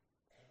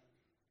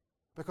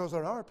 Because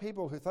there are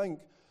people who think,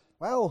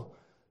 well,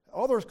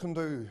 others can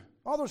do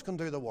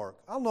the work.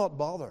 I'll not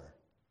bother.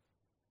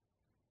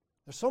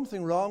 There's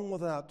something wrong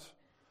with that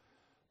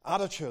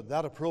attitude,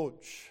 that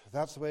approach.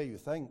 That's the way you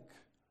think.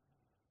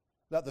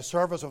 That the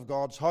service of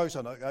God's house,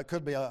 and it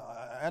could be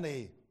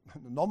any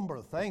number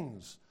of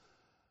things.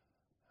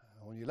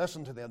 When you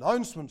listen to the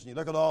announcements and you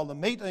look at all the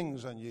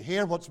meetings and you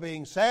hear what's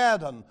being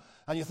said and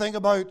you think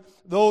about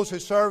those who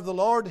serve the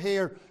Lord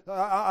here,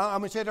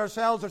 and we say to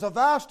ourselves, there's a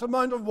vast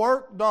amount of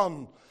work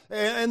done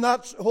in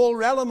that whole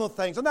realm of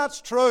things. And that's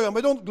true, and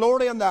we don't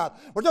glory in that.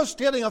 We're just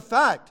stating a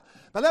fact.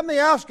 But let me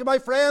ask you, my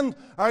friend,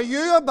 are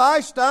you a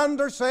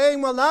bystander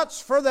saying, well,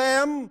 that's for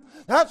them,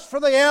 that's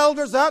for the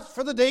elders, that's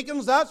for the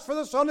deacons, that's for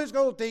the Sunday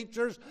school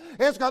teachers.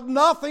 It's got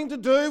nothing to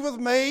do with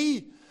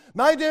me.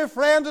 My dear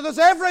friend, it has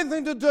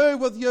everything to do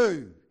with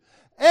you,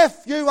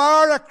 if you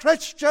are a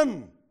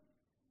Christian.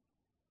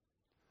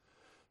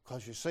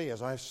 Because you see,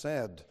 as I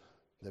said,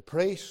 the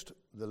priest,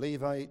 the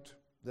Levite,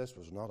 this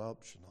was not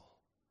optional.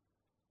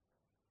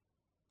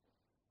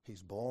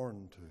 He's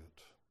born to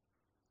it.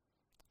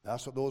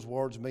 That's what those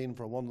words mean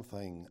for one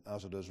thing,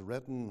 as it is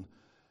written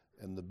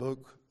in the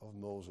book of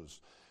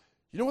Moses.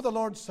 You know what the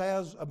Lord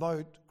says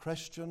about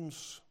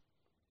Christians?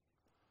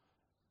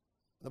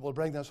 That will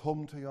bring this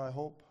home to you, I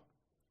hope.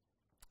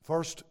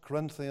 1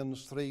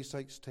 Corinthians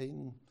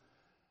 3:16.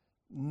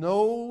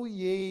 Know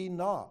ye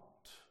not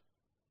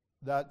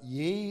that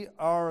ye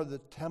are the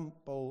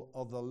temple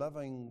of the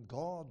living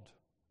God,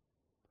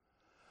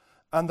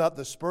 and that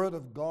the Spirit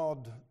of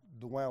God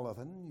dwelleth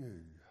in you?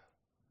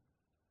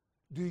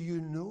 Do you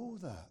know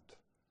that?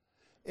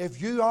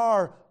 If you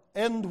are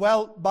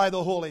indwelt by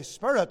the Holy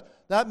Spirit,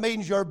 that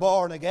means you're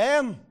born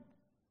again.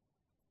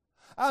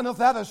 And if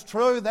that is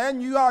true,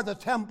 then you are the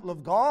temple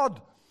of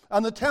God.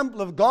 And the temple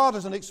of God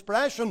is an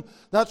expression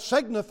that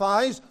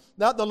signifies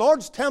that the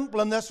Lord's temple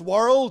in this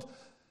world,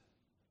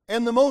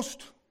 in the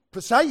most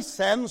precise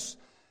sense,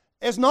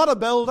 is not a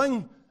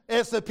building.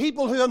 It's the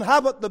people who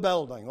inhabit the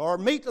building or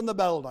meet in the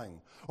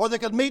building. Or they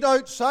could meet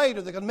outside,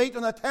 or they could meet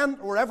in a tent,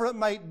 or wherever it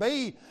might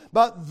be.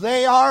 But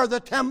they are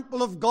the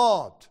temple of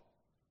God.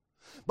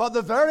 But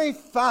the very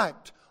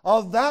fact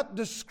of that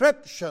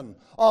description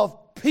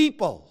of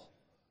people,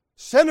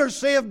 sinners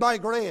saved by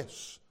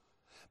grace,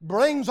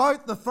 brings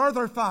out the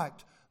further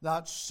fact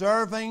that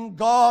serving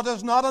God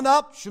is not an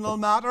optional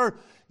matter.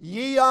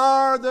 Ye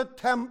are the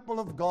temple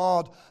of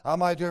God.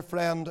 And my dear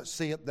friend,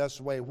 see it this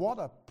way. What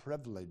a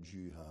privilege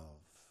you have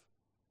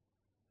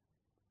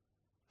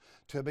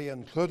to be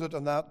included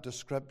in that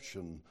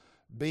description,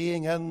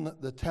 being in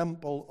the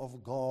temple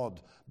of God,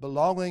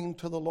 belonging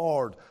to the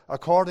Lord,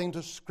 according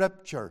to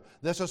Scripture.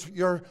 This is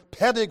your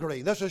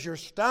pedigree. This is your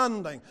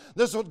standing.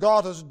 This is what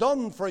God has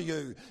done for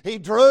you. He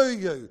drew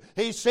you.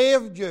 He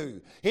saved you.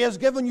 He has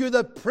given you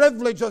the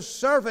privilege of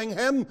serving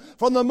Him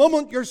from the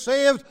moment you're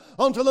saved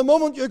until the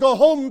moment you go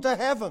home to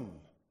heaven.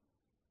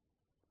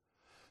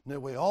 Now,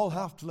 we all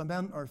have to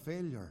lament our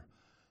failure,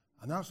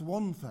 and that's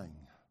one thing.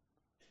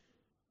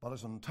 But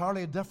it's an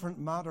entirely different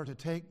matter to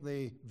take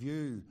the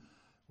view,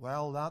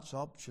 well, that's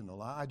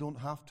optional. I don't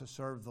have to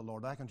serve the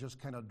Lord. I can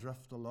just kind of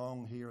drift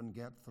along here and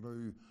get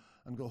through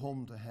and go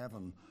home to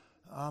heaven.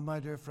 My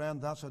dear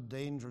friend, that's a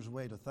dangerous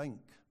way to think.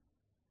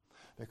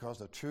 Because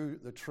the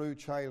true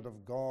child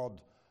of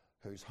God,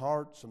 whose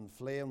heart's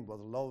inflamed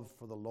with love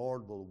for the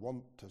Lord, will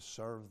want to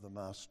serve the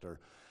Master.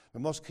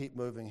 We must keep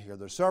moving here.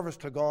 The service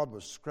to God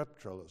was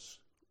scriptural. It's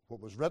what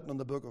was written in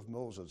the book of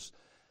Moses.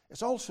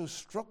 It's also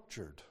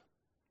structured.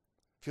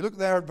 If you look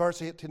there at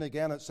verse 18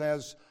 again, it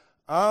says,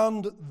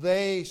 and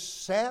they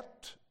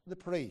set the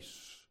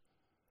priests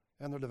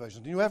in their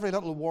divisions. You know, every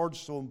little word's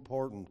so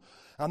important.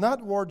 And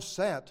that word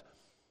set,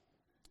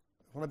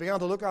 when I began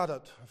to look at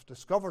it, I've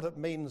discovered it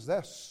means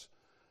this: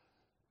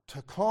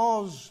 to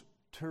cause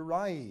to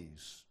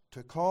rise.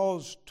 To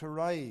cause to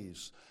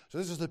rise. So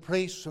this is the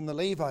priests and the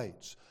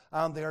Levites,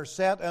 and they are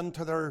set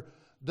into their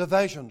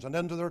divisions and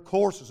into their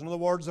courses. In other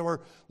words, there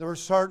were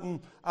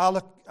certain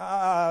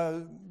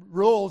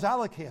roles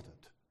allocated.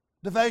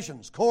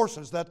 Divisions,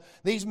 courses that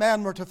these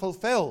men were to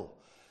fulfill.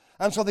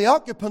 And so the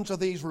occupants of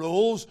these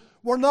roles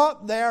were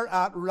not there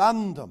at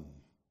random.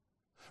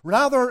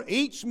 Rather,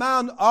 each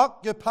man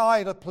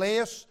occupied a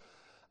place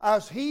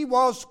as he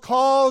was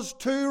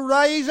caused to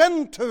rise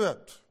into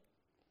it.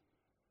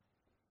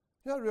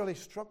 That really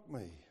struck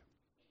me.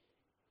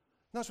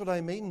 That's what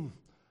I mean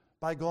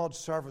by God's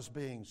service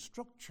being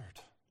structured.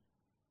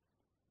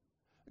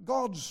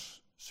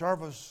 God's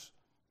service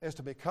is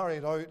to be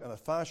carried out in a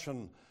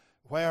fashion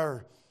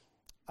where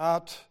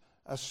at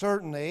a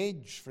certain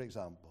age, for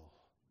example,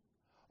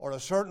 or a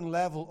certain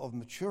level of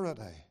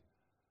maturity,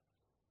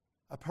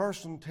 a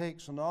person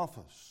takes an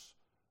office.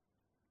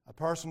 A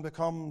person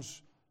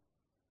becomes,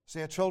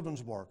 say, a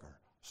children's worker,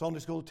 Sunday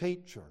school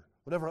teacher,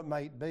 whatever it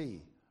might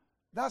be.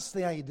 That's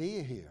the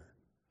idea here.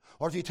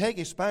 Or if you take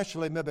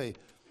especially maybe,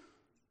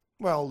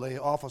 well,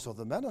 the office of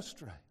the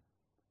ministry,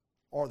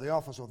 or the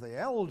office of the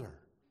elder,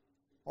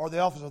 or the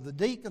office of the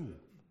deacon.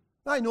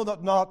 I know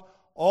that not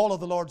all of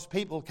the Lord's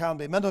people can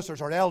be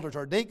ministers or elders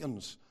or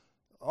deacons.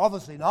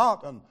 Obviously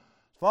not. And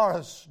as far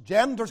as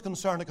gender is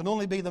concerned, it can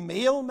only be the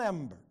male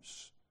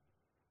members.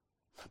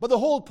 But the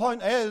whole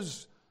point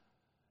is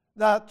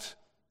that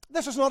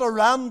this is not a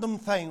random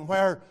thing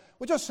where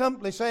we just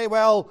simply say,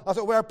 well, as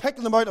it were,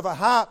 picking them out of a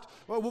hat.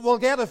 We'll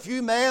get a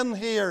few men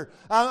here,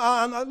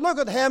 and look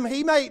at him,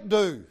 he might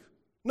do.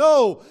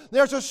 No,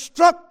 there's a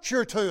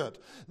structure to it.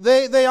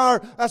 They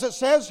are, as it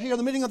says here,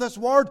 the meaning of this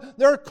word,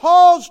 they're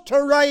caused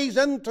to rise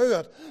into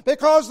it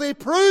because they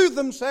prove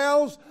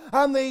themselves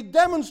and they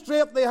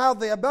demonstrate they have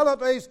the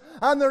abilities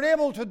and they're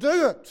able to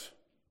do it.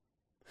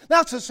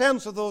 That's the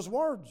sense of those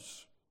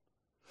words.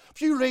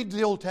 If you read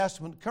the Old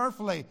Testament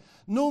carefully,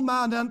 no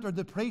man entered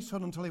the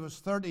priesthood until he was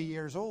 30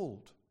 years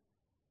old.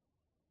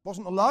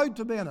 Wasn't allowed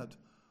to be in it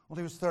until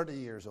he was 30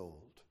 years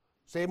old.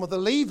 Same with the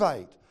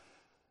Levite.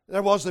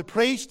 There was the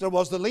priest, there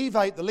was the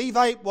Levite. The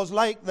Levite was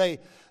like the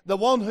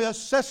one who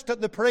assisted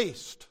the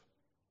priest.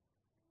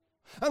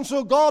 And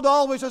so God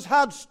always has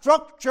had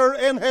structure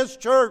in His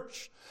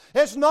church.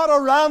 It's not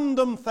a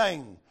random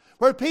thing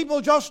where people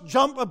just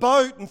jump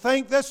about and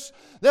think this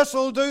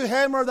will do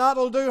him or that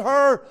will do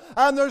her,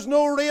 and there's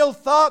no real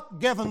thought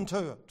given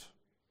to it.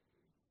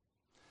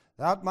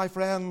 That, my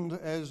friend,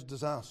 is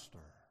disaster.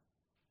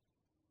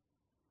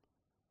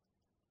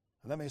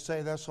 And let me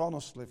say this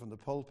honestly from the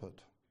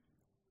pulpit.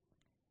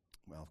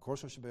 Well, of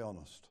course I should be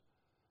honest.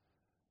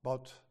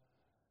 But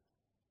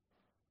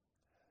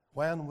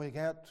when we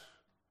get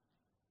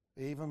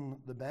even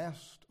the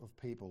best of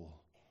people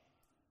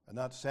in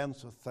that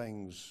sense of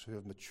things, who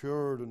have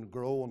matured and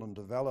grown and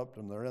developed,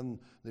 and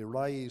they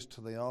rise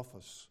to the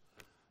office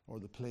or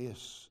the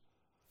place.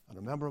 And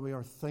remember, we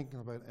are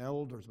thinking about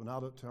elders when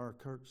added to our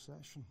Kirk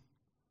session.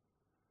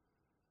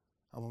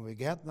 And when we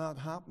get that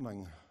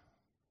happening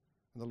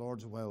in the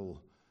Lord's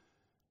will,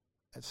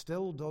 it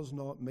still does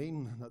not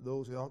mean that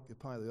those who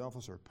occupy the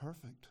office are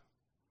perfect.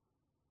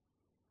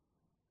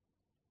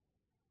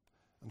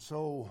 And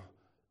so,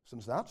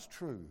 since that's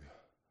true,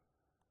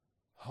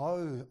 how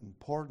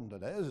important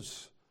it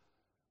is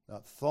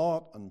that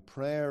thought and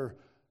prayer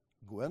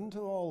go into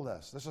all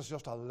this. This is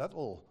just a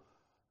little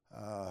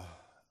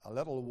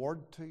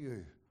word to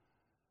you,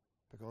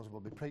 because we'll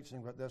be preaching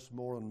about this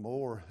more and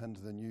more into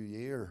the new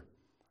year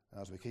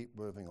as we keep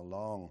moving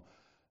along.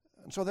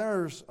 And so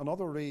there's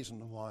another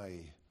reason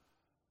why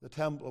the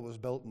temple was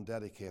built and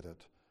dedicated,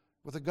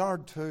 with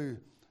regard to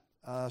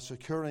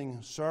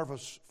securing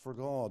service for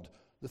God.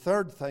 The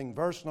third thing,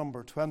 verse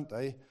number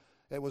 20,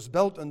 it was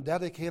built and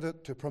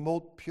dedicated to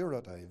promote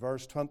purity.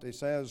 Verse 20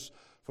 says,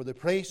 "For the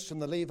priests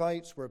and the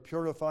Levites were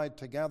purified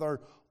together,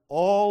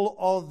 all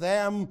of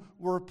them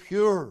were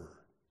pure."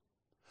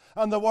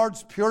 And the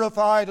words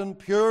purified and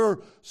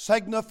pure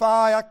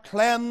signify a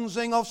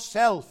cleansing of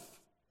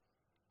self.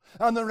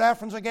 And the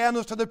reference again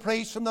is to the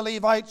priests and the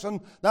Levites, and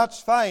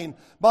that's fine.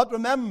 But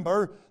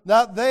remember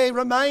that they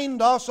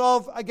remind us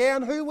of,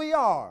 again, who we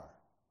are.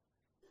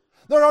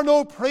 There are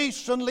no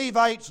priests and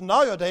Levites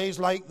nowadays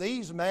like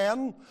these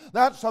men.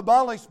 That's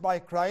abolished by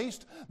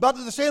Christ. But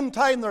at the same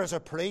time, there is a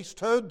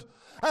priesthood.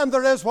 And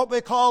there is what we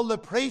call the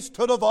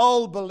priesthood of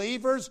all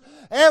believers.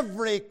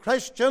 Every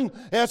Christian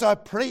is a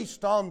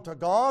priest unto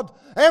God.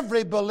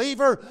 Every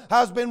believer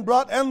has been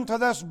brought into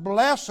this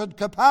blessed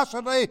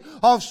capacity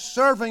of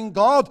serving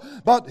God.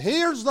 But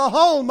here's the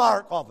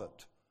hallmark of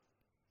it: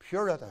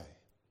 purity,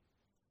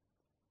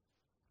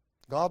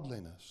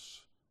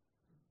 godliness,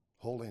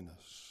 holiness.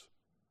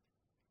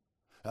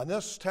 And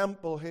this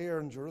temple here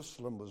in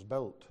Jerusalem was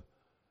built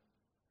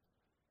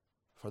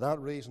for that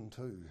reason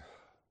too,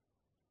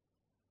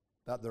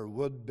 that there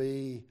would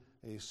be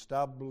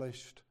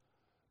established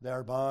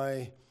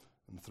thereby,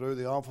 and through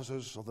the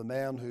offices of the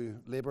men who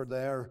labored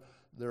there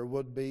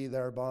would be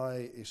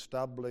thereby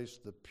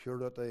established the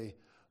purity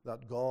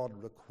that God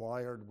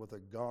required with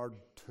regard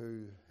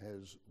to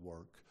His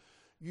work.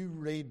 You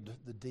read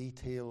the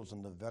details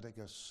in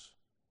Leviticus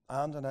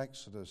and in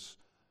Exodus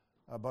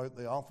about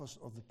the office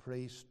of the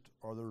priest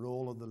or the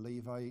role of the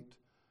Levite,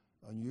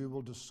 and you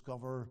will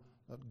discover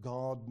that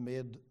God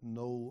made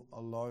no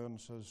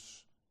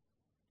allowances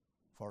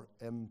for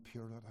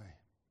impurity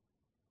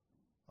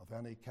of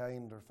any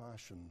kind or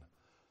fashion.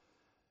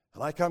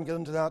 And I can't get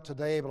into that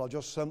today, but I'll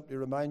just simply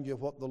remind you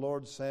of what the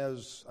Lord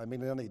says. I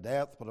mean, in any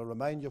depth, but I'll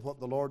remind you of what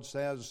the Lord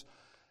says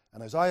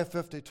in Isaiah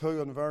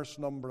 52 and verse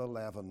number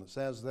 11. It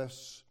says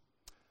this: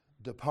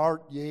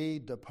 depart ye,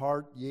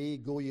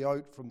 go ye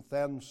out from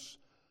thence,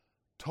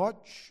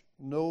 touch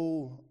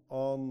no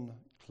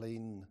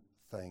unclean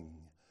thing.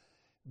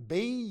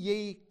 Be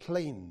ye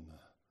clean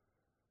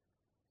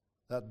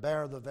that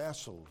bear the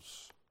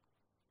vessels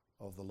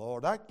of the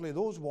Lord. Actually,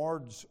 those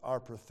words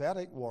are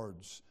prophetic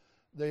words.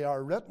 They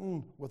are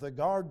written with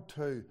regard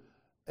to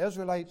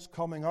Israelites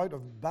coming out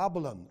of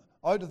Babylon,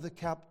 out of the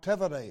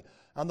captivity.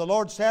 And the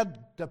Lord said,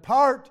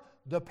 depart,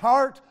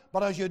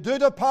 but as you do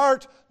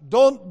depart,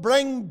 don't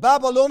bring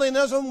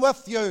Babylonianism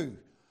with you.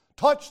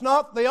 Touch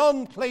not the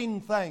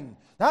unclean thing.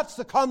 That's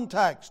the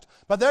context.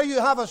 But there you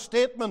have a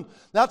statement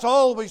that's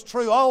always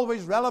true,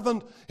 always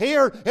relevant.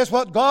 Here is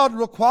what God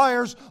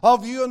requires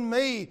of you and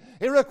me.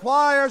 He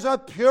requires a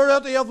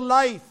purity of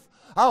life,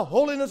 a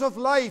holiness of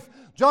life,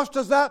 just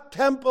as that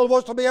temple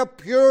was to be a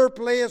pure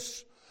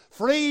place,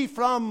 free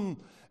from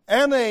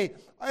any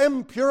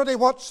impurity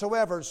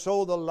whatsoever.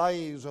 So the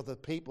lives of the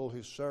people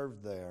who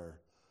served there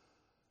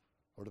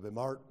were to be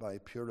marked by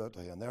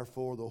purity. And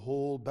therefore the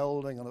whole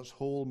building and its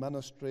whole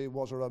ministry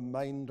was a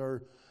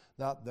reminder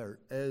that there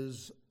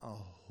is a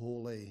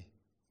holy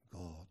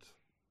God.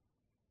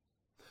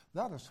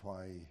 That is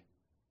why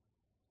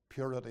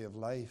purity of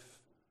life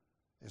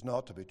is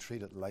not to be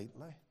treated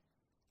lightly.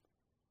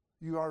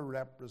 You are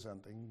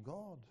representing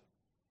God.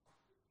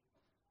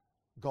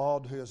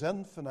 God who is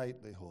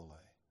infinitely holy,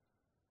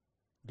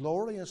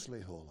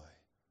 gloriously holy,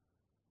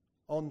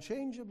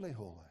 unchangeably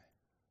holy.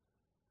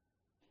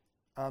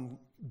 And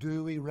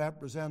do we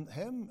represent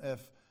Him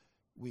if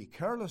we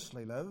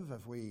carelessly live,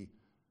 if we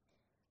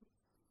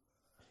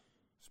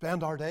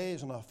spend our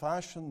days in a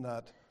fashion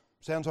that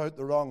sends out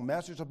the wrong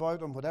message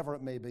about Him, whatever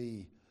it may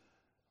be?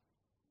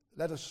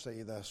 let us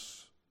see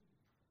this,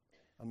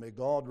 and may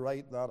God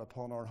write that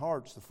upon our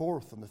hearts. The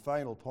fourth and the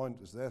final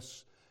point is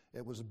this: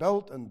 it was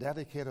built and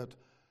dedicated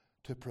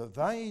to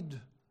provide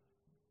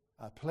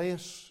a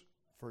place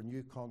for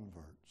new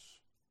converts.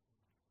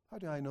 How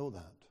do I know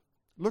that?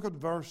 Look at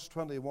verse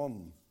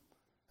 21.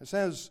 It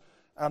says,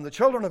 "And the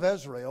children of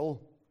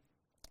Israel,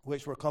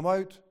 which were come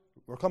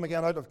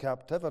again out of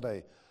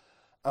captivity,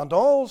 and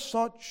all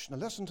such," now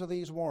listen to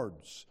these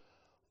words,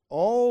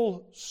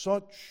 "all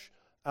such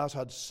as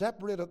had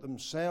separated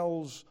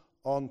themselves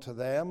unto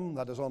them,"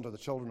 that is, unto the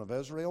children of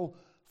Israel,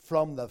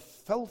 "from the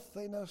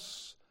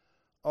filthiness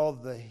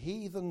of the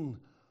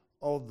heathen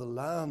of the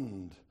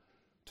land,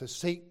 to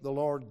seek the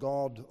Lord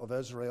God of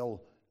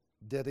Israel,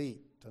 did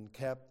eat and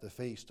kept the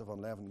feast of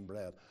unleavened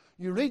bread."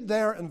 You read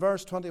there in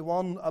verse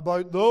 21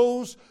 about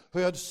those who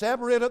had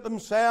separated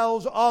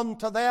themselves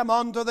unto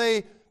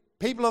the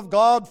people of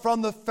God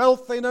from the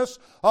filthiness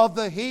of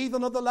the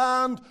heathen of the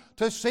land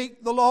to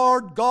seek the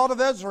Lord God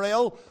of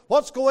Israel.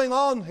 What's going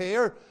on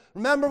here?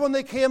 Remember when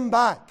they came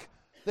back?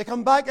 They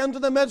come back into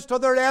the midst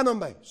of their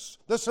enemies,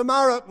 the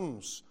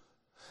Samaritans.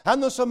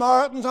 And the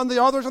Samaritans and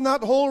the others in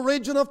that whole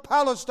region of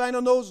Palestine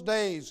in those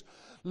days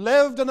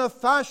lived in a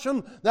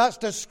fashion that's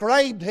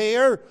described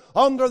here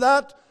under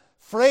that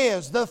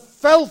phrase, the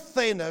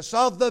filthiness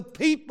of the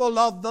people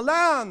of the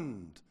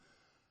land.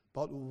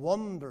 But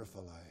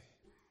wonderfully,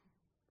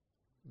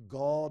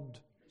 God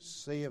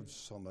saved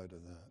some out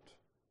of that.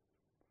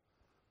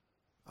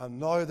 And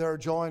now they're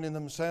joining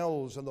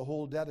themselves in the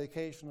whole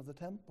dedication of the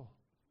temple.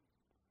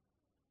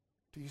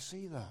 Do you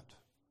see that?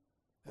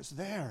 It's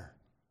there.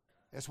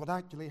 It's what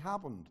actually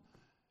happened.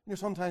 You know,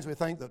 sometimes we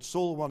think that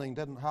soul winning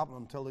didn't happen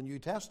until the New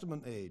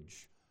Testament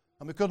age,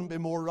 and we couldn't be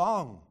more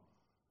wrong.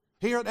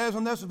 Here it is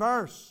in this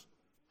verse.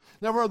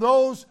 There were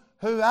those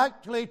who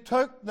actually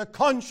took the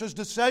conscious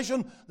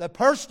decision, the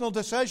personal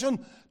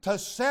decision, to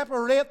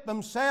separate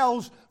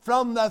themselves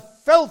from the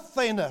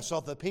filthiness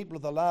of the people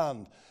of the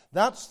land.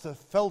 That's the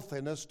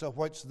filthiness to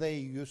which they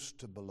used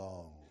to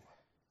belong.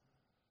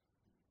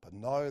 But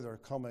now they're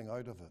coming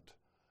out of it,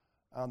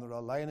 and they're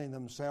aligning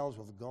themselves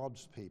with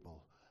God's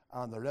people,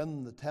 and they're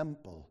in the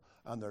temple,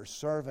 and they're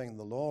serving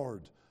the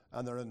Lord,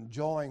 and they're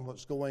enjoying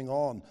what's going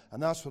on.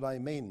 And that's what I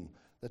mean.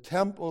 The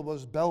temple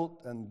was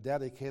built and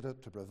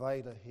dedicated to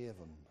provide a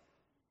haven,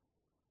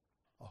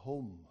 a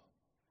home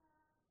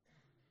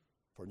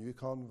for new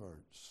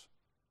converts.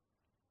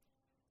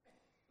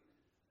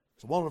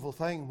 It's a wonderful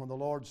thing when the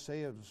Lord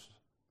saves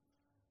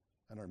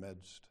in our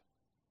midst,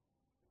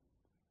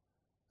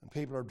 and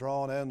people are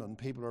drawn in and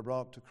people are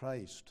brought to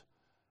Christ.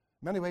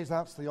 In many ways,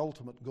 that's the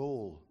ultimate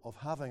goal of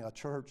having a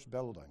church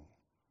building,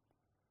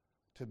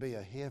 to be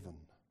a haven,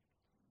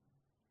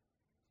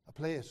 a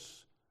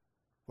place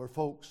where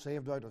folks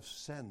saved out of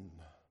sin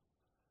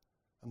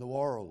and the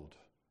world.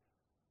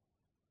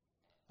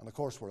 And of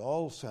course, we're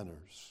all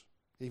sinners,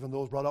 even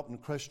those brought up in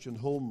Christian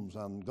homes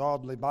and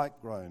godly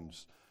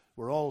backgrounds.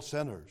 We're all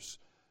sinners.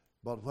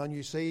 But when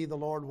you see the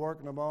Lord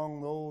working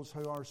among those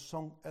who are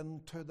sunk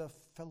into the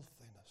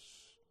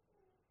filthiness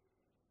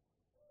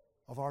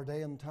of our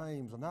day and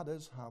times, and that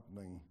is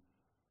happening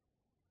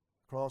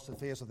across the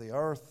face of the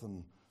earth,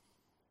 and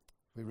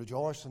we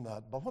rejoice in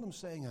that. But what I'm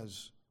saying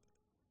is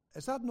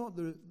that not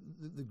the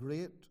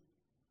great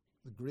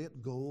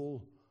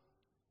goal,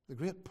 the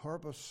great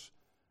purpose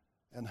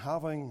in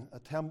having a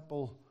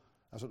temple,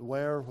 as it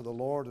were, where the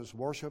Lord is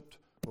worshipped,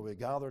 where we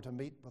gather to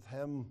meet with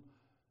Him,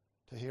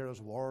 to hear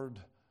His word,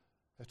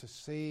 is to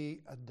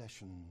see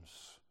additions,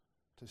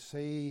 to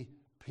see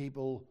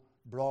people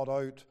brought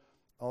out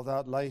of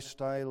that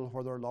lifestyle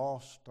where they're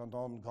lost and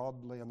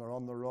ungodly and they're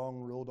on the wrong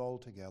road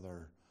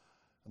altogether,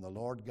 and the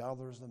Lord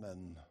gathers them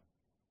in.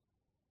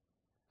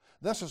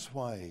 This is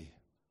why,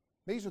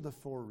 these are the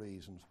four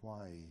reasons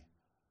why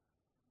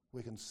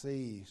we can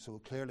see so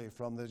clearly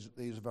from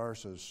these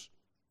verses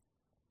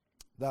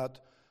that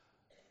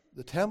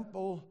the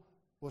temple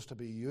was to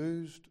be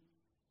used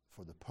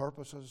for the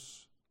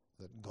purposes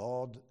that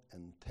God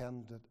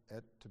intended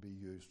it to be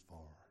used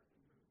for.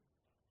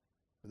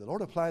 May the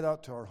Lord apply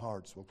that to our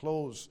hearts. We'll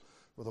close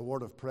with a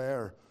word of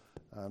prayer,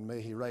 and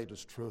may He write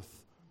His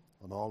truth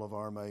on all of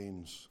our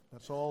minds.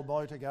 Let's all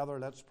bow together.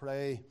 Let's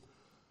pray.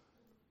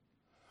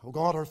 O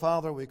God, our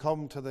Father, we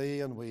come to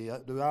Thee, and we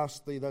do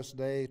ask Thee this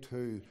day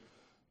to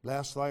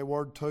bless Thy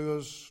word to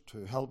us,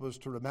 to help us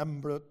to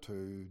remember it,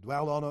 to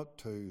dwell on it,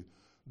 to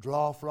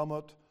draw from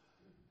it.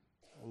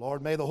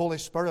 Lord, may the Holy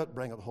Spirit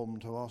bring it home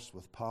to us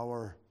with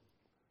power.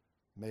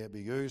 May it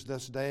be used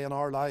this day in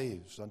our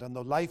lives and in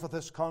the life of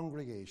this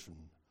congregation.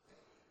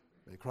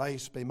 May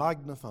Christ be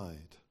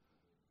magnified.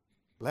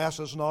 Bless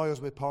us now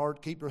as we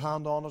part. Keep Your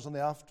hand on us in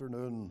the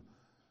afternoon.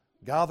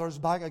 Gather us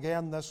back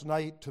again this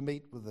night to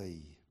meet with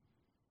Thee.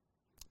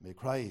 May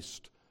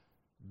Christ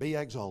be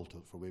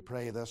exalted, for we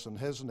pray this in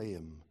His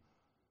name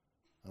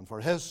and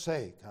for His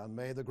sake. And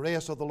may the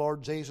grace of the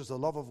Lord Jesus, the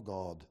love of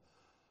God,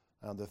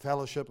 and the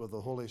fellowship of the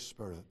Holy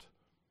Spirit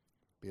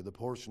be the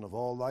portion of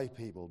all Thy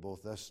people,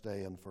 both this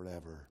day and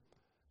forever.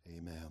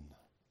 Amen.